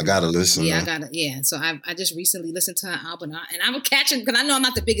of it. I got to listen. Yeah, So I just recently listened to her album, and I'm catching, because I know I'm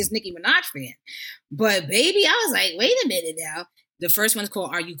not the biggest Nicki Minaj fan. But baby, I was like, wait a minute now. The first one is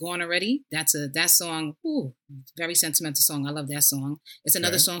called "Are You Gone Already?" That song, very sentimental song. I love that song. It's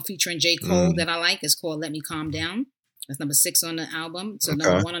another song featuring J. Cole that I like. It's called "Let Me Calm Down." That's number 6 on the album. So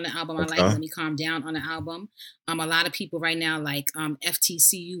number 1 on the album, I like "Let Me Calm Down" on the album. A lot of people right now like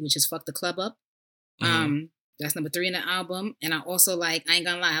FTCU, which is "Fuck the Club Up." That's number 3 in the album. And I also like, I ain't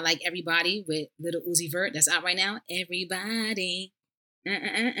gonna lie, I like "Everybody" with Lil Uzi Vert. That's out right now. Everybody.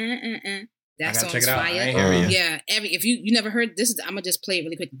 That song's fire. Yeah. If you never heard this, I'm gonna just play it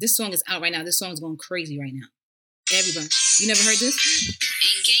really quick. This song is out right now. This song is going crazy right now. Everybody, you never heard this?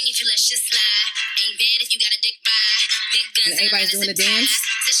 Ain't gang if you let shit slide. Ain't bad if you got a dick by. Big guns and everybody's doing the dance.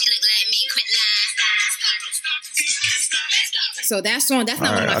 So she look like me, quit lying. So that song, that's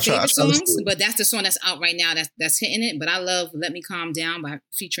not one of my favorite songs, but that's the song that's out right now. That's hitting it. But I love "Let Me Calm Down" by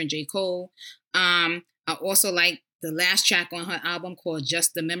featuring J. Cole. I also like the last track on her album called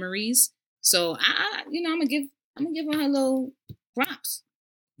 "Just the Memories." So I'm gonna give her little props.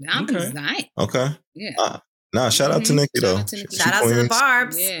 The album is nice. Okay. Yeah. Shout out to Nicki though. Shout out to the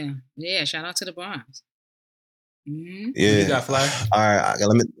Barbs. Yeah. Shout out to the Barbs. Mm-hmm. Yeah. You got Fly? All right.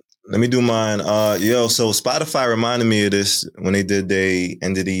 Let me do mine. So Spotify reminded me of this when they did their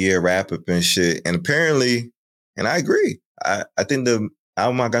end of the year wrap up and shit. And apparently, and I agree. I think the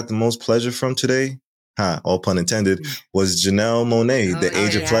album I got the most pleasure from today, all pun intended, was Janelle Monáe, The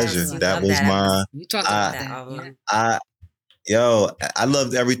Age of Pleasure. That was my. You talked about that. Yo, I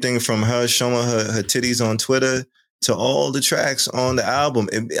loved everything from her showing her titties on Twitter to all the tracks on the album.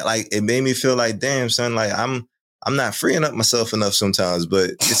 It made me feel like, damn, son, like I'm not freeing up myself enough sometimes,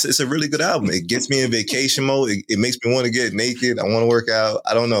 but it's a really good album. It gets me in vacation mode. It makes me want to get naked. I want to work out.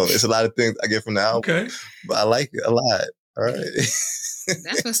 I don't know. It's a lot of things I get from the album. Okay. But I like it a lot. All right.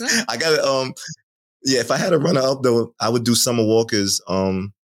 That's what's up. I got it. Yeah, if I had a runner up though, I would do Summer Walker's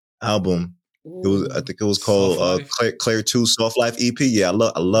album. It was, I think it was called Claire 2 Soft Life EP. Yeah,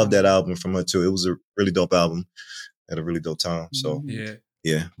 I love that album from her too. It was a really dope album. Had a really dope time. So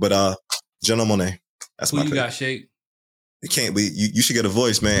yeah. But Janelle Monáe, that's who my you pick. got, Shake? It can't be. You should get a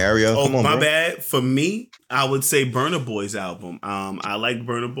voice, man. Ariel, come on, my bro. bad. For me, I would say Burna Boy's album. I like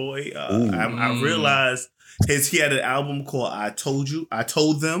Burna Boy. I realized he had an album called I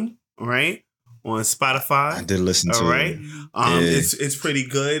Told Them, right? On Spotify. I did listen to it. Right? It's pretty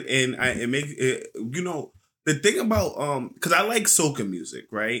good. And it makes it, the thing about because I like soca music,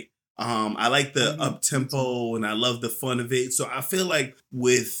 right? I like the up tempo and I love the fun of it. So I feel like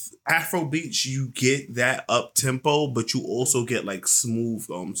with Afro beats, you get that up tempo, but you also get like smooth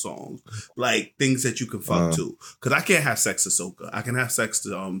songs, like things that you can fuck to. Because I can't have sex to soca. I can have sex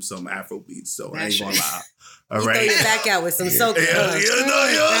to some Afro beats. So I ain't gonna lie. All right. Throw your back out with some soca. You know what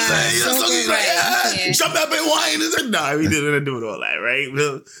I'm saying? Jump up and wine. It's like, nah, we didn't do it all that, right?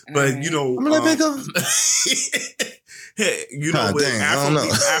 But I'm gonna let go. With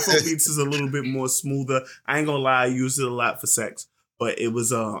Afrobeats is a little bit more smoother. I ain't gonna lie, I used it a lot for sex, but it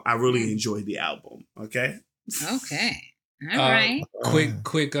was I really enjoyed the album. Okay. All right.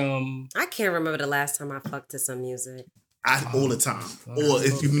 Quick. I can't remember the last time I fucked to some music. All the time. Or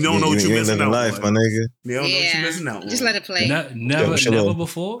if you don't know what you're missing out, life, my nigga. You don't know what you're missing out. Just let it play. Never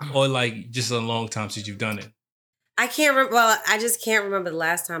before, or like just a long time since you've done it. I can't remember. Well, I just can't remember the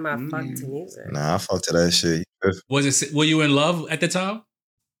last time I fucked to music. Nah, I fucked to that shit. Were you in love at the time?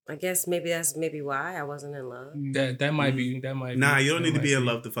 I guess that's why I wasn't in love. That might be. Nah, you don't need to be in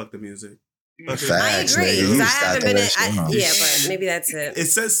love to fuck the music. Facts, I agree. I haven't been in. But maybe that's it. It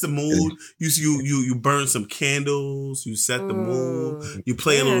sets the mood. You burn some candles. You set the mood. You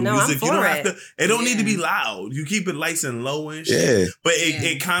play a little music. You don't have to. It don't need to be loud. You keep it light and low and shit. Yeah. But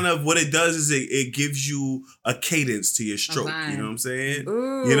it kind of what it does is it gives you a cadence to your stroke. You know what I'm saying?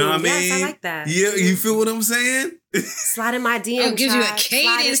 You know what I mean? Yes, I like that. Yeah, you feel what I'm saying? Slide in my DM. Gives you a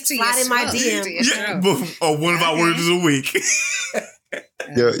cadence to your slide in my DM. Yeah, one of our words a week.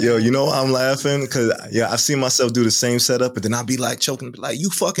 Yo, you know why I'm laughing? Because I've seen myself do the same setup, but then I'll be like choking, be like, you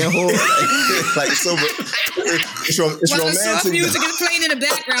fucking whore. like it's romantic. The soft music is playing in the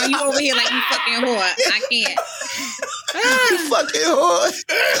background. You over here like you fucking whore. I can't. You fucking whore.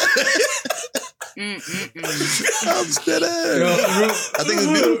 I'm still I think it's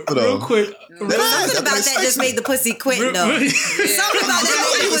beautiful though. Real quick. Something about that just made the pussy quit though. Something about that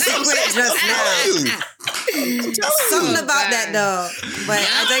made the pussy quit just now. Something about that though. But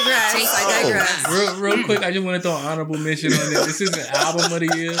I digress. Real quick, I just want to throw an honorable mention on this. This is an album of the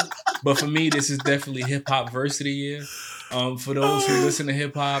year, but for me, this is definitely hip hop verse of the year. For those who listen to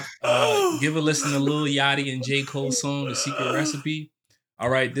hip hop, give a listen to Lil Yachty and J. Cole's song, The Secret Recipe. All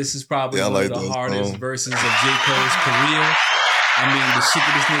right, this is probably one of the hardest verses of J. Cole's career. I mean, the shit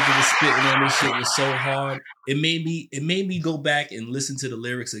that this nigga was spitting on this shit was so hard. It made me go back and listen to the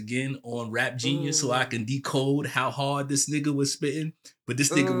lyrics again on Rap Genius so I can decode how hard this nigga was spitting. But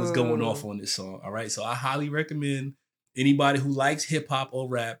this nigga was going off on this song. All right, so I highly recommend anybody who likes hip hop or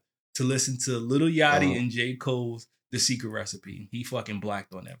rap to listen to Lil Yachty and J. Cole's The Secret Recipe. He fucking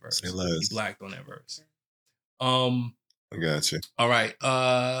blacked on that verse. He blacked on that verse. I got you. All right.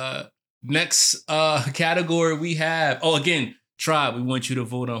 Next category we have. Oh, again, Tribe. We want you to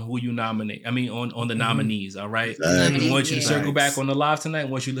vote on who you nominate. I mean, on the nominees. All right. We want you to circle back on the live tonight.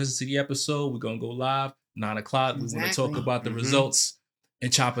 Once you listen to the episode, we're gonna go live 9:00. We want to talk about the results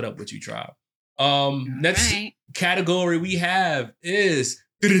and chop it up with you, Tribe. Next category we have is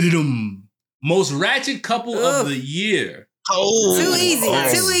most ratchet couple of the year. Too easy.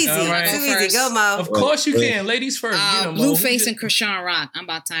 Right. Too easy. Go, Mo. Of course you can. Ladies first. Blueface and Krishan Rock. I'm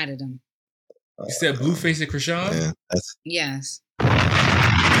about tired of them. You said Blueface and Krishan? Yes. Okay.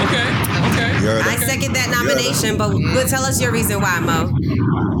 I second that nomination, but tell us your reason why, Mo.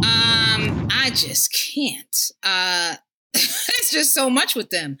 I just can't. It's just so much with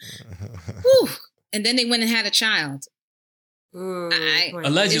them. Whew. And then they went and had a child.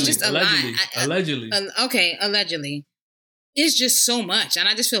 Allegedly. It's just a lie. Allegedly. Okay, allegedly. it's just so much. And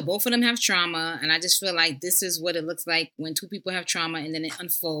I just feel both of them have trauma. And I just feel like this is what it looks like when two people have trauma and then it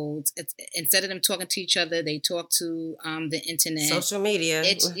unfolds. It's, instead of them talking to each other, they talk to the internet. Social media.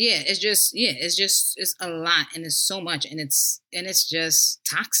 It's a lot and it's so much. And it's just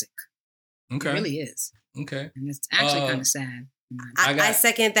toxic. Okay. It really is. Okay. And it's actually kind of sad. I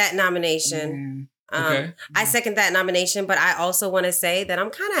second that nomination. Okay. I second that nomination, but I also want to say that I'm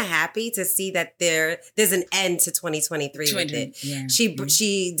kind of happy to see that there's an end to 2023 with it. Yeah.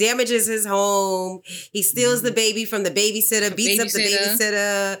 She damages his home. He steals the baby from the babysitter, beats up the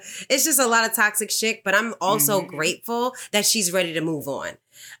babysitter. It's just a lot of toxic shit, but I'm also grateful that she's ready to move on.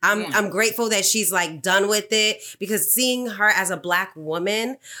 I'm grateful that she's like done with it, because seeing her as a Black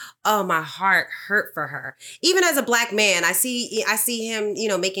woman, oh, my heart hurt for her. Even as a Black man, I see him,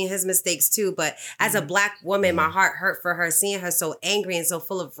 making his mistakes too. But as a Black woman, my heart hurt for her, seeing her so angry and so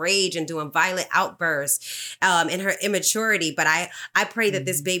full of rage and doing violent outbursts, in her immaturity. But I pray that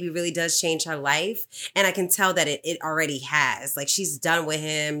this baby really does change her life, and I can tell that it already has. Like, she's done with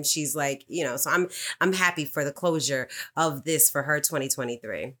him. She's like, so I'm happy for the closure of this for her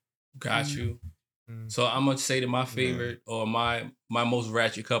 2023. Got you. So I'm gonna say that my favorite or my most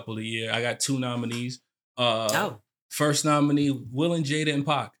ratchet couple of the year. I got 2 nominees. First nominee, Will and Jada and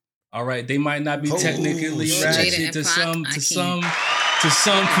Pac. All right, they might not be technically ratchet to some people, but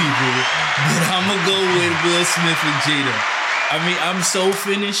I'm gonna go with Will Smith and Jada. I mean, I'm so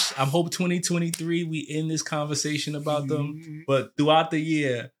finished. I hope 2023 we end this conversation about them. But throughout the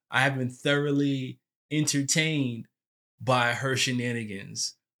year, I have been thoroughly entertained by her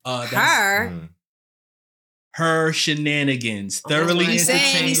shenanigans. Her shenanigans. Thoroughly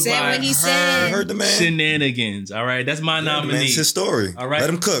entertained by her shenanigans. All right, that's my nominee. It's his story. All right, let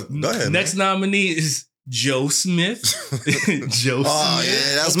him cook. Go ahead. Next nominee is Joe Smith. Joe Smith.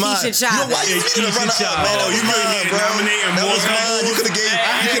 Yeah, that's mine. Keisha Chavez. Why you need to run up? Oh, you mine, bro. That was mine. You could have gave.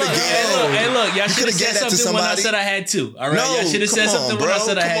 Hey, look, y'all should have said something when I said I had 2. All right, y'all should have said something when I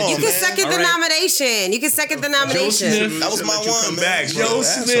said I had 2. You can second the nomination. You can second the nomination. That was my one, man. Joe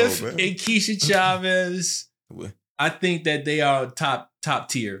Smith and Keisha Chavez. I think that they are top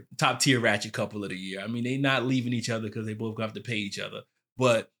tier ratchet couple of the year. I mean, they not leaving each other because they both have to pay each other,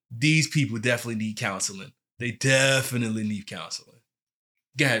 but these people definitely need counseling. They definitely need counseling.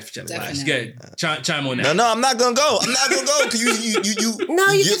 Go ahead, Flash. Go ahead. Chime on that. No, I'm not gonna go. Because you. No,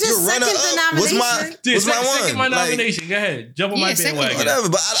 you can just second the nomination. What's my one? Second my nomination. Go ahead. Jump on my bandwagon. Whatever.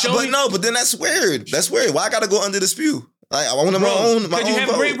 But then that's weird. That's weird. Why I gotta go under the spew? Like, I want my own. Because you have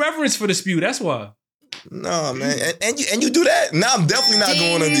vote. Great reference for the spew. That's why. No, man, and you do that. Now I'm definitely not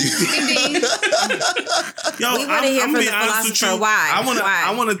going under you. Yo, we want to hear from the philosopher. Why?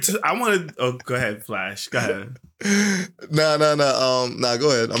 I want to. Oh, go ahead, Flash. Go ahead. No. Go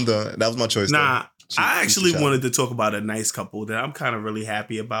ahead. I'm done. That was my choice. I actually wanted to talk about a nice couple that I'm kind of really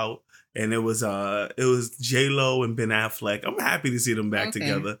happy about. And it was J-Lo and Ben Affleck. I'm happy to see them back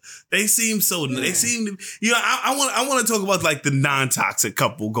together. They seem so. They seem. I want to talk about like the non-toxic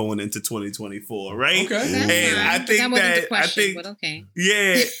couple going into 2024, right? Okay. And I think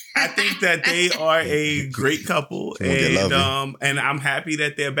that they are a great couple, and I'm happy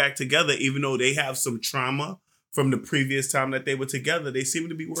that they're back together, even though they have some trauma from the previous time that they were together. They seem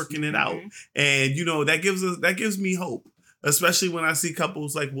to be working it out, and that gives me hope. Especially when I see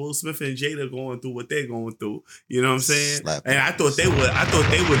couples like Will Smith and Jada going through what they're going through. You know what I'm saying? And I thought they were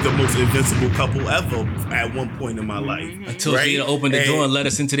the most invincible couple ever at one point in my life. Until Jada opened the door and let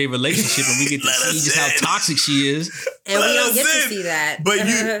us into their relationship, and we get to see just how toxic she is. And we don't get to see that.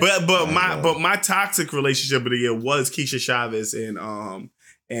 But my toxic relationship of the year was Keisha Chavez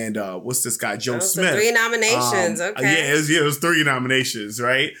and what's this guy, Joe Smith? 3 nominations, okay. Yeah, it was 3 nominations,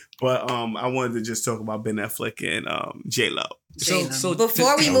 right? But I wanted to just talk about Ben Affleck and J-Lo. So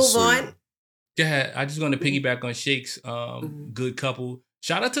before we move on, go ahead. I just going to piggyback on Shake's good couple.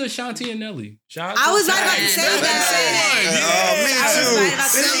 Shout out to Ashanti and Nelly. I was right about to say that. Me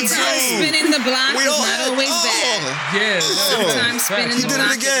too. Sometimes spinning the block is not always bad. Yeah. Sometimes spinning the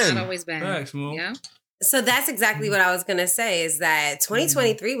block is not always bad. Facts, Mo. Yeah. So that's exactly what I was going to say, is that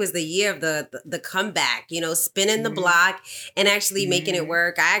 2023 was the year of the comeback, spinning the block and actually making it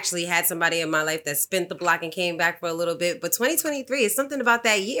work. I actually had somebody in my life that spent the block and came back for a little bit. But 2023 is something about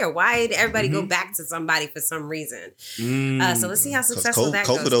that year. Why did everybody go back to somebody for some reason? So let's see how successful that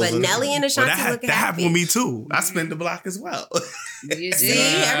goes. But Nelly and Ashanti looking happy. That happened with me too. I spent the block as well. You see,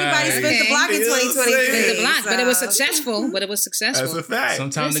 everybody spent the block in 2023. Spent the block, but it was successful. That's a fact.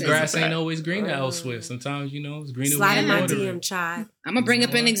 Sometimes the grass ain't always greener elsewhere. Sometimes, it's green. Slide in my water. DM, child. I'm gonna bring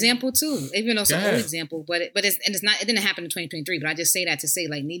up an example too, even though it's an Go old ahead. example, but it didn't happen in 2023. But I just say that to say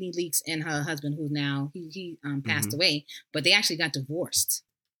like Nene Leakes and her husband, who now he passed away, but they actually got divorced.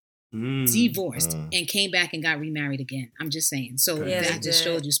 Divorced and came back and got remarried again. I'm just saying. So Yeah, that just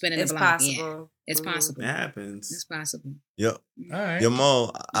shows you spinning the block. Yeah, Possible. it's possible. It happens. It's possible. Yep. All right. Yo,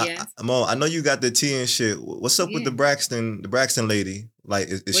 Mo, Yes. Mo, I know you got the tea and shit. What's up with Yeah. the Braxton lady? Like,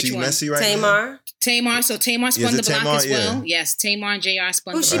 is Which she one? messy right now? Tamar. Tamar. So Tamar Is spun it the block Tamar? as well. Yeah. Yes, Tamar and JR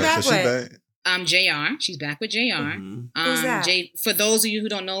spun Who's the she block. back So she with? back. JR. She's back with JR. Who's that? For those of you who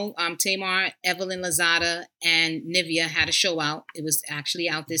don't know, Tamar, Evelyn Lozada, and Nivea had a show out. It was actually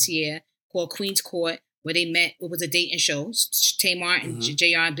out this year called Queen's Court, where they met. It was a dating show. Tamar and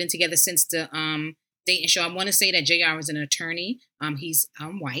JR have been together since the dating show. I want to say that JR is an attorney. He's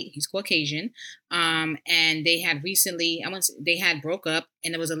white. He's Caucasian. And they had recently, they had broke up,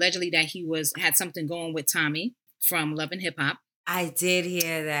 and it was allegedly that he had something going with Tommy from Love and Hip Hop. I did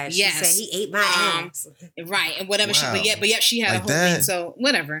hear that. She Yes. said he ate my ass. Right, and whatever Wow. but yet she had Like a whole that? thing. So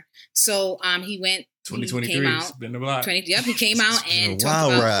whatever. So he went. He 2023. came out. Spin the block. He came out and a talked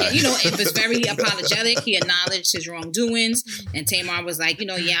wild about, ride. it was very apologetic. He acknowledged his wrongdoings, and Tamar was like,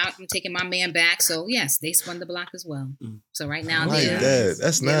 I'm taking my man back. So yes, they spun the block as well. So right now, I like they're- that.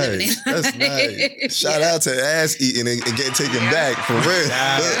 That's they're living nice. their That's life. nice. Shout out to ass eating and getting taken back for real.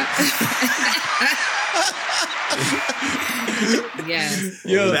 Yes.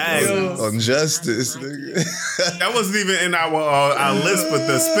 Yo, On justice, nigga. that wasn't even in our list, but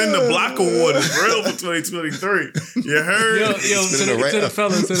the Spin the Block Award is real for 2023. You heard? Yo, Spinning to the around.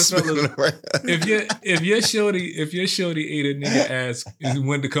 fellas. Spinning around. If your shorty ate a nigga ass and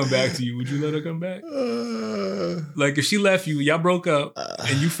wanted to come back to you, would you let her come back? Like if she left you, y'all broke up,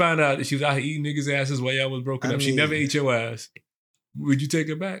 and you found out that she was out here eating niggas' asses while y'all was broken I up. She mean- never ate your ass. Would you take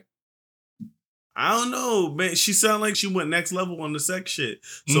her back? I don't know, man. She sounded like she went next level on the sex shit.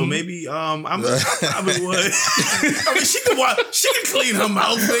 So maybe I probably would. I mean, she can clean her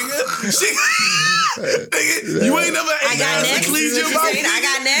mouth, nigga. Nigga, you ain't never I ate got ass next. and cleaned your You mouth. saying I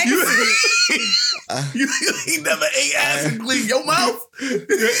got next? You ain't never ate ass and cleaned your mouth.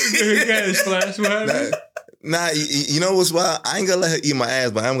 Gas flash, what happened? Nah, you know what's wild? I ain't gonna let her eat my ass,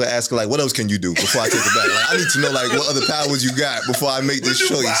 but I'm gonna ask her like, what else can you do before I take it back? Like, I need to know like what other powers you got before I make this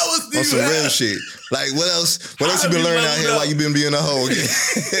What new choice powers do on you some real have? shit. Like, what else? What else How you been have you learning out here leveled while up? you been being a hoe?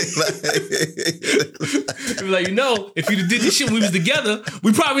 Be like, if you did this shit when we was together,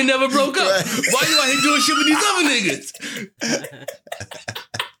 we probably never broke up. Right. Why you out here doing shit with these other niggas?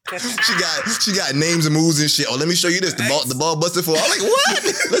 She got names and moves and shit. Oh, let me show you this. The ball busted for. I'm like, what?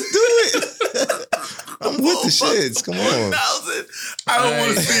 Let's do it. I'm with the shits. Come on. 1,000. I don't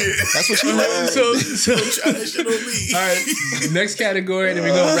want to see it. That's what she learned. So Try that shit on me. all right, next category, and then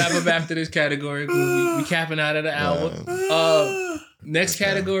we're gonna wrap up after this category. We capping out of the hour. Next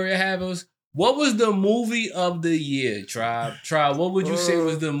category I have was, what was the movie of the year, Tribe? What would you say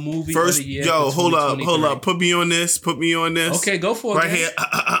was the movie First, of the year? yo, for hold up. 2023? Put me on this. Okay, go for it. Right man. here.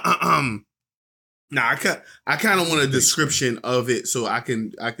 Nah, I kind of want a description of it so I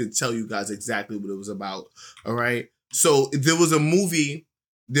can tell you guys exactly what it was about. All right. So there was a movie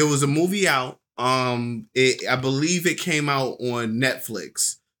out. I believe it came out on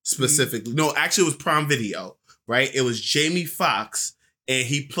Netflix specifically. No, actually it was Prime Video. Right. It was Jamie Foxx, and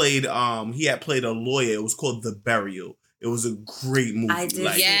he had played a lawyer. It was called The Burial. It was a great movie. I did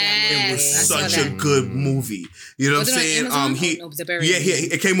Like, see that it movie. was I saw such a that. good movie. You know Was what I'm it on saying? Amazon? No, it was The Burial.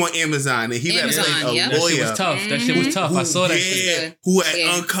 It came on Amazon, and he had Amazon, played a yep. That shit lawyer was tough. That shit was tough. I saw that shit. good. who had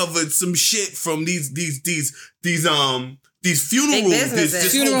Yeah. uncovered some shit from these funeral businesses.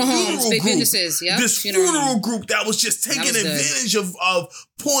 this Funeral whole homes, big group, businesses, yep. this Funeral funeral home. group that was just taking was good. advantage of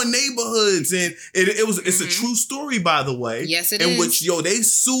poor neighborhoods, and it's a true story, by the way. Yes, it in is. which they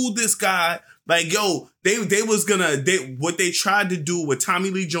sued this guy. Like, what they tried to do with Tommy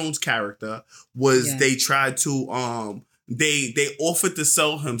Lee Jones' character was Yeah. they tried to they offered to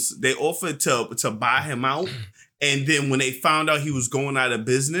sell him. They offered to buy him out, and then when they found out he was going out of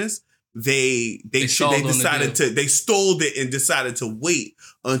business, they stalled on the decided deal. they stole it and decided to wait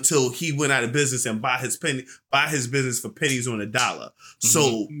until he went out of business and buy his business for pennies on a dollar.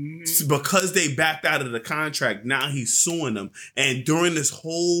 So because they backed out of the contract, now he's suing them. And during this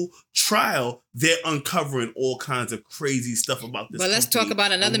whole trial, they're uncovering all kinds of crazy stuff about this. But let's company talk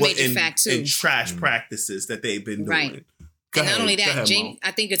about another and what- major and- fact, too. and trash practices that they've been doing. Right. Go And not ahead. only Go that, ahead, Jamie, Mo.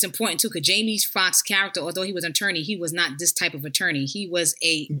 I think it's important too, because Jamie Foxx's character, although he was an attorney, he was not this type of attorney. He was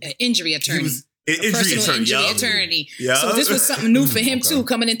an injury attorney. personal injury attorney. Yeah. So this was something new for him too,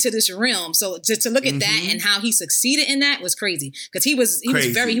 coming into this realm. So to look at that and how he succeeded in that was crazy, because he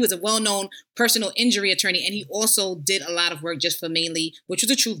was a well-known personal injury attorney, and he also did a lot of work just for mainly, which was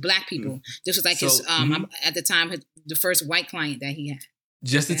the truth, Black people. This was like his at the time the first white client that he had.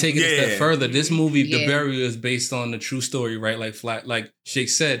 Just to take it a step further, this movie, The Burial, is based on the true story, right? Like Shake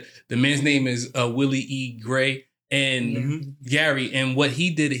said, the man's name is Willie E. Gray. And Gary, and what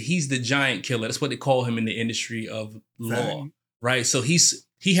he did, he's the giant killer. That's what they call him in the industry of law, right? So he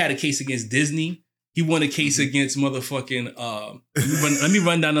had a case against Disney. He won a case against motherfucking. Let me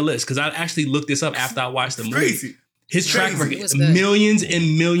run down the list, because I actually looked this up after I watched the movie. Crazy. His track record, millions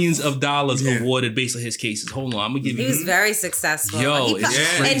and millions of dollars awarded based on his cases. Hold on, I'm gonna give you. He was very successful.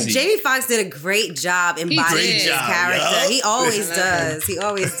 It's crazy. And Jamie Foxx did a great job embodying his character. He always does. He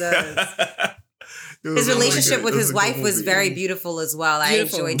always does. His relationship with his wife was very beautiful as well. I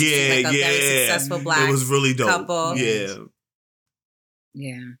enjoyed seeing like a very successful Black it was really dope. couple. Yeah.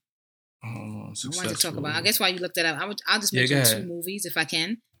 I wanted to talk about, I guess while you looked that up, I'll just mention 2 movies if I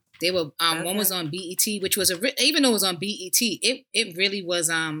can. They were one was on BET, which was even though it was on BET, it really was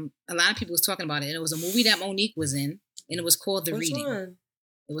a lot of people was talking about it. And it was a movie that Monique was in, and it was called The Reading. One?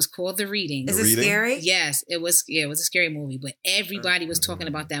 It was called The Reading. Is it scary? Yes, it was. Yeah, it was a scary movie, but everybody was talking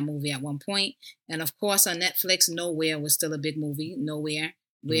about that movie at one point. And of course, on Netflix, Nowhere was still a big movie. Nowhere,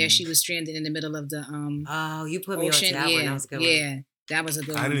 where she was stranded in the middle of the Oh, you put me ocean. on to that one. That was a good one. Yeah, that was a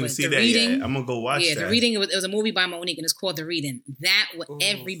good one. I didn't see that Reading, yet. I'm gonna go watch that. Yeah, The Reading. It was a movie by Monique, and it's called The Reading.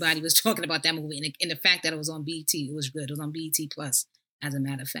 Everybody was talking about that movie, and the fact that it was on BET, it was good. It was on BET Plus, as a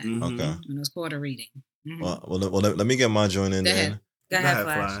matter of fact. Okay. And it was called The Reading. Well, let me get my joint in there. Go ahead,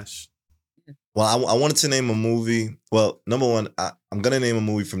 Flash. Well, I wanted to name a movie. Well, number one, I'm going to name a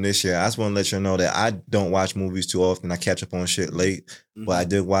movie from this year. I just want to let you know that I don't watch movies too often. I catch up on shit late. But I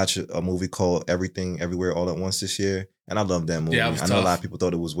did watch a movie called Everything, Everywhere, All at Once this year. And I love that movie. Yeah, I know a lot of people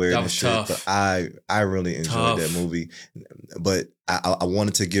thought it was weird and shit. But I really enjoyed that movie. But I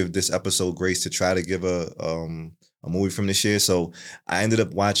wanted to give this episode grace to try to give a movie from this year. So I ended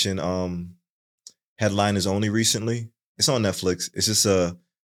up watching Headliners Only recently. It's on Netflix. It's just a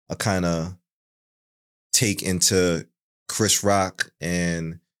kind of take into Chris Rock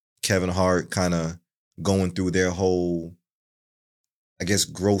and Kevin Hart kind of going through their whole, I guess,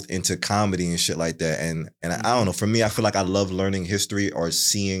 growth into comedy and shit like that. And I don't know, for me, I feel like I love learning history or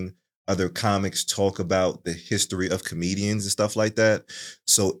seeing other comics talk about the history of comedians and stuff like that.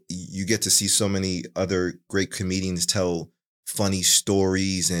 So you get to see so many other great comedians tell funny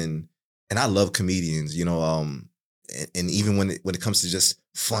stories, and I love comedians, you know, and even when it comes to just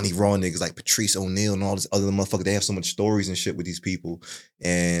funny raw niggas like Patrice O'Neal and all this other motherfucker, they have so much stories and shit with these people.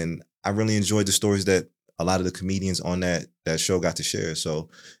 And I really enjoyed the stories that a lot of the comedians on that show got to share. So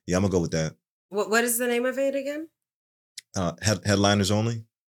yeah, I'm gonna go with that. What is the name of it again? Headliners Only.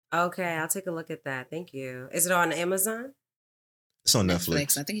 Okay, I'll take a look at that. Thank you. Is it on Amazon? It's on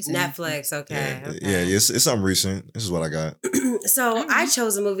Netflix. I think it's Netflix. Okay. Yeah, it's something recent. This is what I got. So I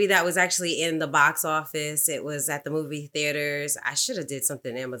chose a movie that was actually in the box office. It was at the movie theaters. I should have did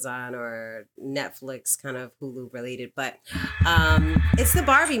something Amazon or Netflix, kind of Hulu related, but it's the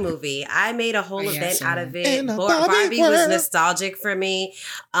Barbie movie. I made a whole event out of it. Barbie was nostalgic for me,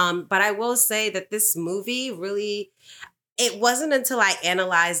 but I will say that this movie really. It wasn't until I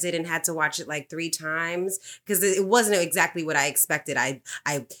analyzed it and had to watch it like 3 times, because it wasn't exactly what I expected. I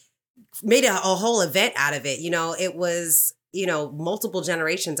made a whole event out of it. You know, it was, you know, multiple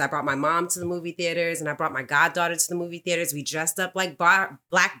generations. I brought my mom to the movie theaters and I brought my goddaughter to the movie theaters. We dressed up like Black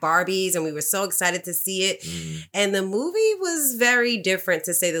Barbies and we were so excited to see it. And the movie was very different,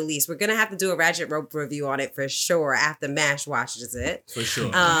 to say the least. We're going to have to do a Ratchet Rope review on it for sure after MASH watches it. For sure.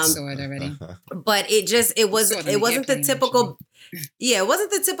 I saw it already. But it wasn't the typical... Yeah, it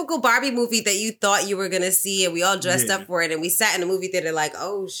wasn't the typical Barbie movie that you thought you were going to see, and we all dressed up for it, and we sat in the movie theater like,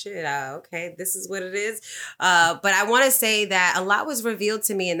 oh shit, okay, this is what it is. But I want to say that a lot was revealed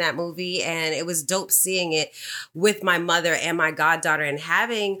to me in that movie, and it was dope seeing it with my mother and my goddaughter and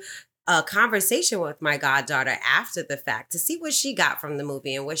having a conversation with my goddaughter after the fact to see what she got from the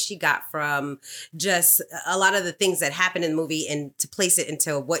movie and what she got from just a lot of the things that happened in the movie, and to place it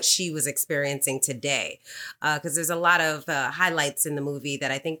into what she was experiencing today. Because there's a lot of highlights in the movie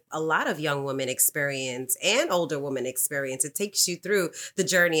that I think a lot of young women experience and older women experience. It takes you through the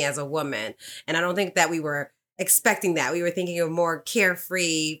journey as a woman. And I don't think that we were expecting that. We were thinking of more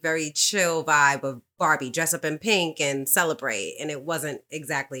carefree, very chill vibe of Barbie, dress up in pink and celebrate, and it wasn't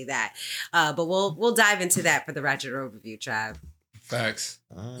exactly that. But we'll dive into that for the Ratchet Road review, tribe. Facts.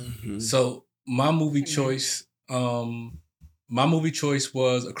 So my movie choice was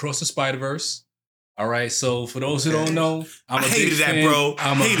Across the Spider-Verse. All right. So for those who don't know, I'm a big hated that, fan. bro.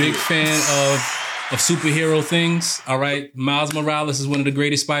 I'm a Hated big it. fan of superhero things. All right. Miles Morales is one of the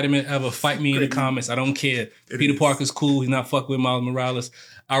greatest Spider-Man ever. Fight me in the comments. I don't care. Peter Parker's cool. He's not fucking with Miles Morales.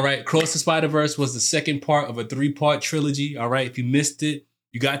 All right. Cross the Spider-Verse was the second part of a 3-part trilogy. All right. If you missed it,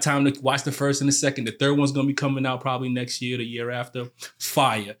 you got time to watch the first and the second. The third one's going to be coming out probably next year, the year after.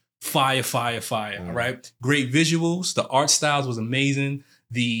 Fire. All right. Great visuals. The art styles was amazing.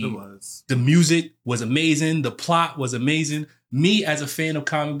 The music was amazing. The plot was amazing. Me, as a fan of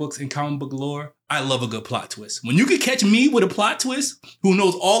comic books and comic book lore, I love a good plot twist. When you can catch me with a plot twist, who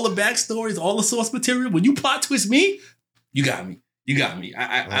knows all the backstories, all the source material, when you plot twist me, you got me.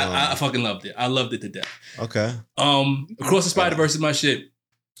 I fucking loved it. I loved it to death. Okay. Across the Spider-Verse is my shit.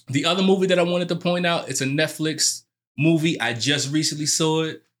 The other movie that I wanted to point out, it's a Netflix movie. I just recently saw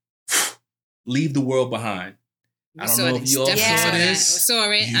it. Leave the World Behind. I don't know if you all saw this. I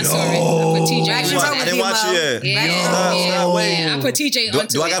saw it. I put TJ on. I didn't watch it yet. Stop waiting. I put TJ on.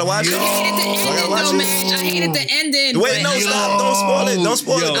 Do I gotta watch it? I hated the ending. Wait, no, stop. Don't spoil it. Don't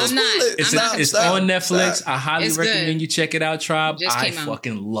spoil it. I'm not. It's on Netflix. I highly recommend you check it out, Tribe. I out.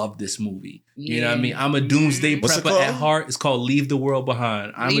 fucking love this movie. You know what I mean? I'm a doomsday prepper at heart. It's called Leave the World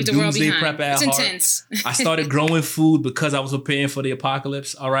Behind. I'm a doomsday prepper at heart. It's intense. I started growing food because I was preparing for the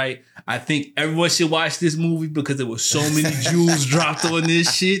apocalypse. All right. I think everyone should watch this movie because there were so many jewels dropped on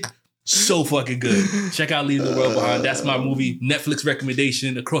this shit. So fucking good. Check out Leave the World Behind. That's my movie Netflix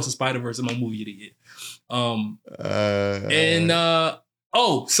recommendation. Across the Spider-Verse is my movie of the year.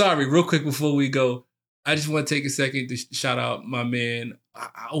 Sorry, real quick before we go, I just want to take a second to shout out my man.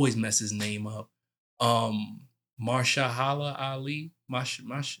 I always mess his name up. Marshahala Ali.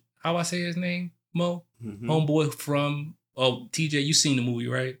 How I say his name? Mo? Homeboy from TJ, you seen the movie,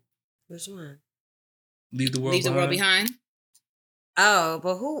 right? Which one? Leave the World Behind. Oh,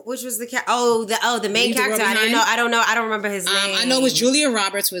 but which was the the main character? I don't know. I don't remember his name. I know it was Julia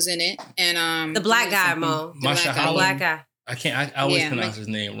Roberts was in it, and the black guy, Mo. The black guy. I always pronounce his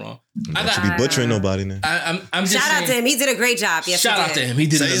name wrong. I should be butchering nobody now. I'm just shout out to him. He did a great job. Yes, shout out to him. He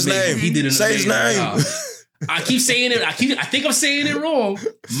did his name. He did an Say his name. I keep saying it. I think I'm saying it wrong.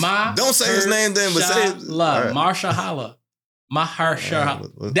 Don't say his name then, but say it. Marshahala.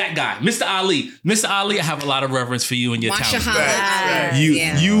 Mahershala. That guy, Mr. Ali. Mr. Ali, I have a lot of reverence for you and your talent. You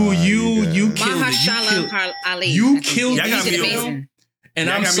killed it. You killed it. And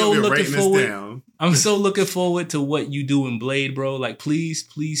I'm so looking forward. I'm so looking forward to what you do in Blade, bro. Like, please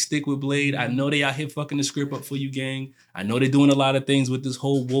stick with Blade. I know they out here fucking the script up for you, gang. I know they're doing a lot of things with this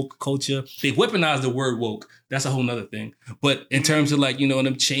whole woke culture. They've weaponized the word woke. That's a whole nother thing. But in terms of like,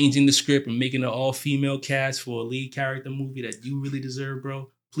 them changing the script and making an all-female cast for a lead character movie that you really deserve,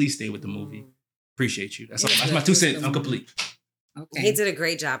 bro, please stay with the movie. Appreciate you. That's my 2 cents. I'm complete. Okay. He did a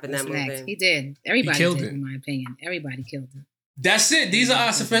great job in that movie. He did. Everybody did, in my opinion. Everybody killed it. That's it. These are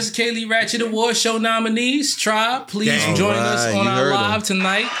our Sophisticatedly Ratchet Award Show nominees. Tribe, please join us on our live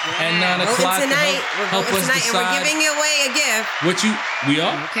tonight at 9 o'clock. Help us decide. And we're giving away a gift. We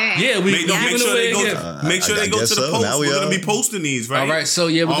are? Okay. Yeah, we're giving away a gift. Make sure they go to the post. We're going to be posting these, right? All right, so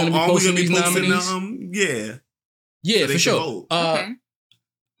we're going to be posting these nominees. Yeah, for sure.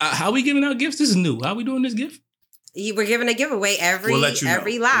 How are we giving out gifts? This is new. How are we doing this gift? We're giving a giveaway every live.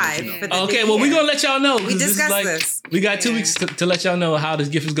 Okay, well, we're going to let y'all know. We discussed this. We got 2 weeks to let y'all know how this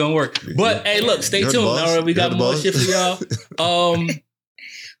gift is going to work. But, hey, look, stay tuned. All right, we got more shit for y'all. Who's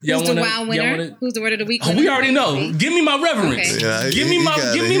the wild winner? Who's the word of the week? We already know. Give me my reverence. Okay. Give me my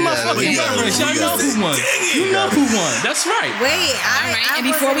fucking reverence. Y'all know who won. You know who won. That's right. Wait, all right. And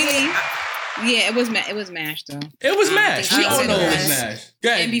before we leave... Yeah, it was MASH though. It was MASH. We all know it was MASH.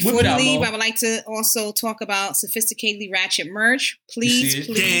 And before we leave, I would like to also talk about Sophisticatedly Ratchet merch.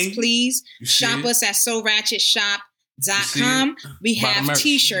 Please shop us at SoRatchetShop.com. We have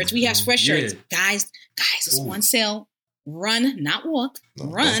t-shirts. We have sweatshirts. Guys, it's on sale. Run, not walk.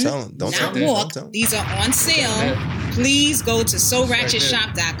 Run, not walk. These are on sale. Please go to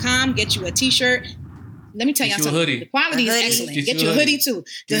SoRatchetShop.com. Get you a t-shirt. Let me tell y'all something. The quality is excellent. Get you a hoodie too.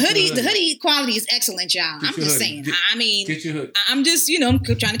 The hoodie quality is excellent, y'all. I'm just saying. I'm just, I'm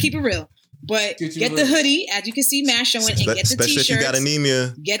trying to keep it real. But get the hoodie, as you can see Mash showing, and get the t-shirts. Especially if you got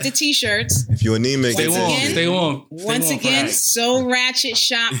anemia. Get the t-shirts. If you're anemic, stay warm. Once again,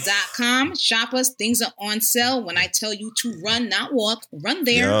 SoRatchetShop.com. Shop us. Things are on sale. When I tell you to run, not walk, run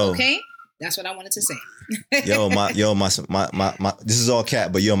there, okay? That's what I wanted to say. Yo, my this is all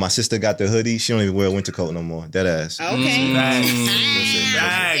cap, but my sister got the hoodie. She don't even wear a winter coat no more. Dead ass. Okay.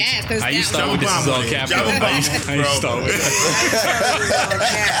 Facts. How you start with this is all cap? How you start with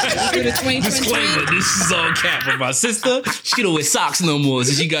Do the 2020. disclaimer? This is all cap. But my sister, she don't wear socks no more,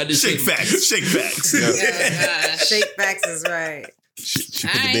 so she got this. Shake facts. Shake facts. Shake backs is right. She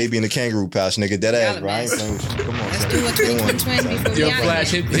put the baby in the kangaroo pouch, nigga. Dead ass, bro. I ain't playing with you. Come on, Let's son. do a 2020 before we Yo, out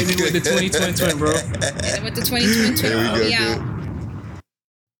Flash, here. hit me with the 2020, bro. Hit it with the 2020 before we out.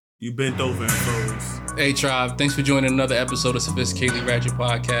 You bent over and froze. Hey, Tribe, thanks for joining another episode of Sophisticatedly Ratchet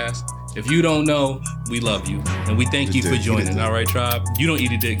Podcast. If you don't know, we love you. And we thank you for joining, all right, Tribe? You don't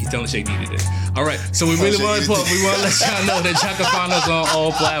eat a dick. He's telling Shake to eat a dick. All right, so we really want to let y'all know that y'all can find us on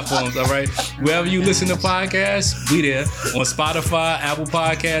all platforms, all right? Wherever you listen to podcasts, we there. On Spotify, Apple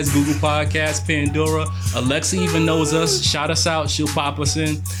Podcasts, Google Podcasts, Pandora. Alexa even knows us. Shout us out. She'll pop us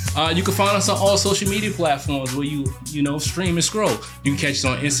in. You can find us on all social media platforms where you stream and scroll. You can catch us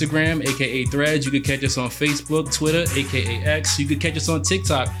on Instagram, aka Threads. You can catch us on Facebook, Twitter, aka X. You can catch us on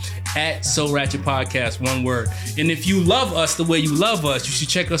TikTok at So Ratchet Podcast, one word. And if you love us the way you love us, you should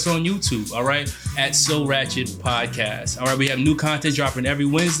check us on YouTube, all right? At So Ratchet Podcast. All right, we have new content dropping every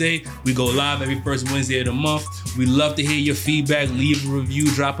Wednesday. We go live every first Wednesday of the month. We love to hear your feedback. Leave a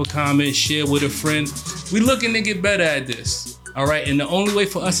review, drop a comment, share with a friend. We're looking to get better at this, all right? And the only way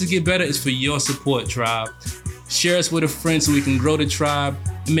for us to get better is for your support, Tribe. Share us with a friend so we can grow the tribe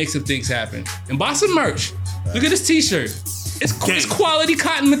and make some things happen. And buy some merch. Look at this t-shirt. It's quality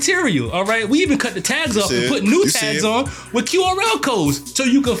cotton material, all right? We even cut the tags off and put new tags on with QRL codes so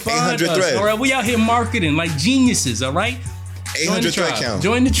you can find us, all right? We out here marketing like geniuses, all right? 800 thread count.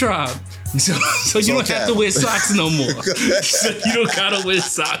 Join the tribe. So you don't have to wear socks no more. So you don't gotta wear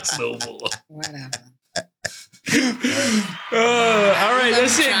socks no more. Whatever. All right,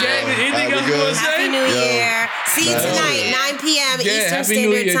 that's it, gang. Anything else you want to say? Happy New Year. See you tonight, 9 p.m. Eastern Happy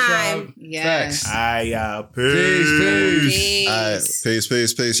New Standard Year, Time. Tribe. Yes.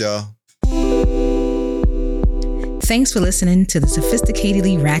 Peace. Peace, y'all. Thanks for listening to the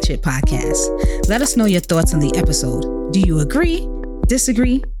Sophisticatedly Ratchet Podcast. Let us know your thoughts on the episode. Do you agree?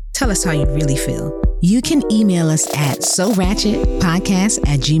 Disagree? Tell us how you really feel. You can email us at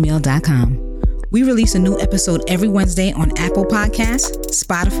soratchetpodcast@gmail.com. We release a new episode every Wednesday on Apple Podcasts,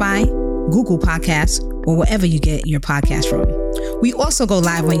 Spotify, Google Podcasts, or wherever you get your podcast from. We also go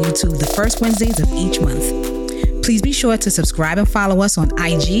live on YouTube the first Wednesdays of each month. Please be sure to subscribe and follow us on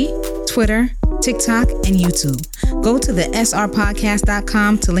IG, Twitter, TikTok, and YouTube. Go to the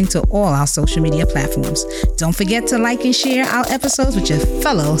srpodcast.com to link to all our social media platforms. Don't forget to like and share our episodes with your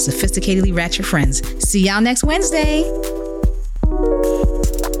fellow sophisticatedly ratchet friends. See y'all next Wednesday.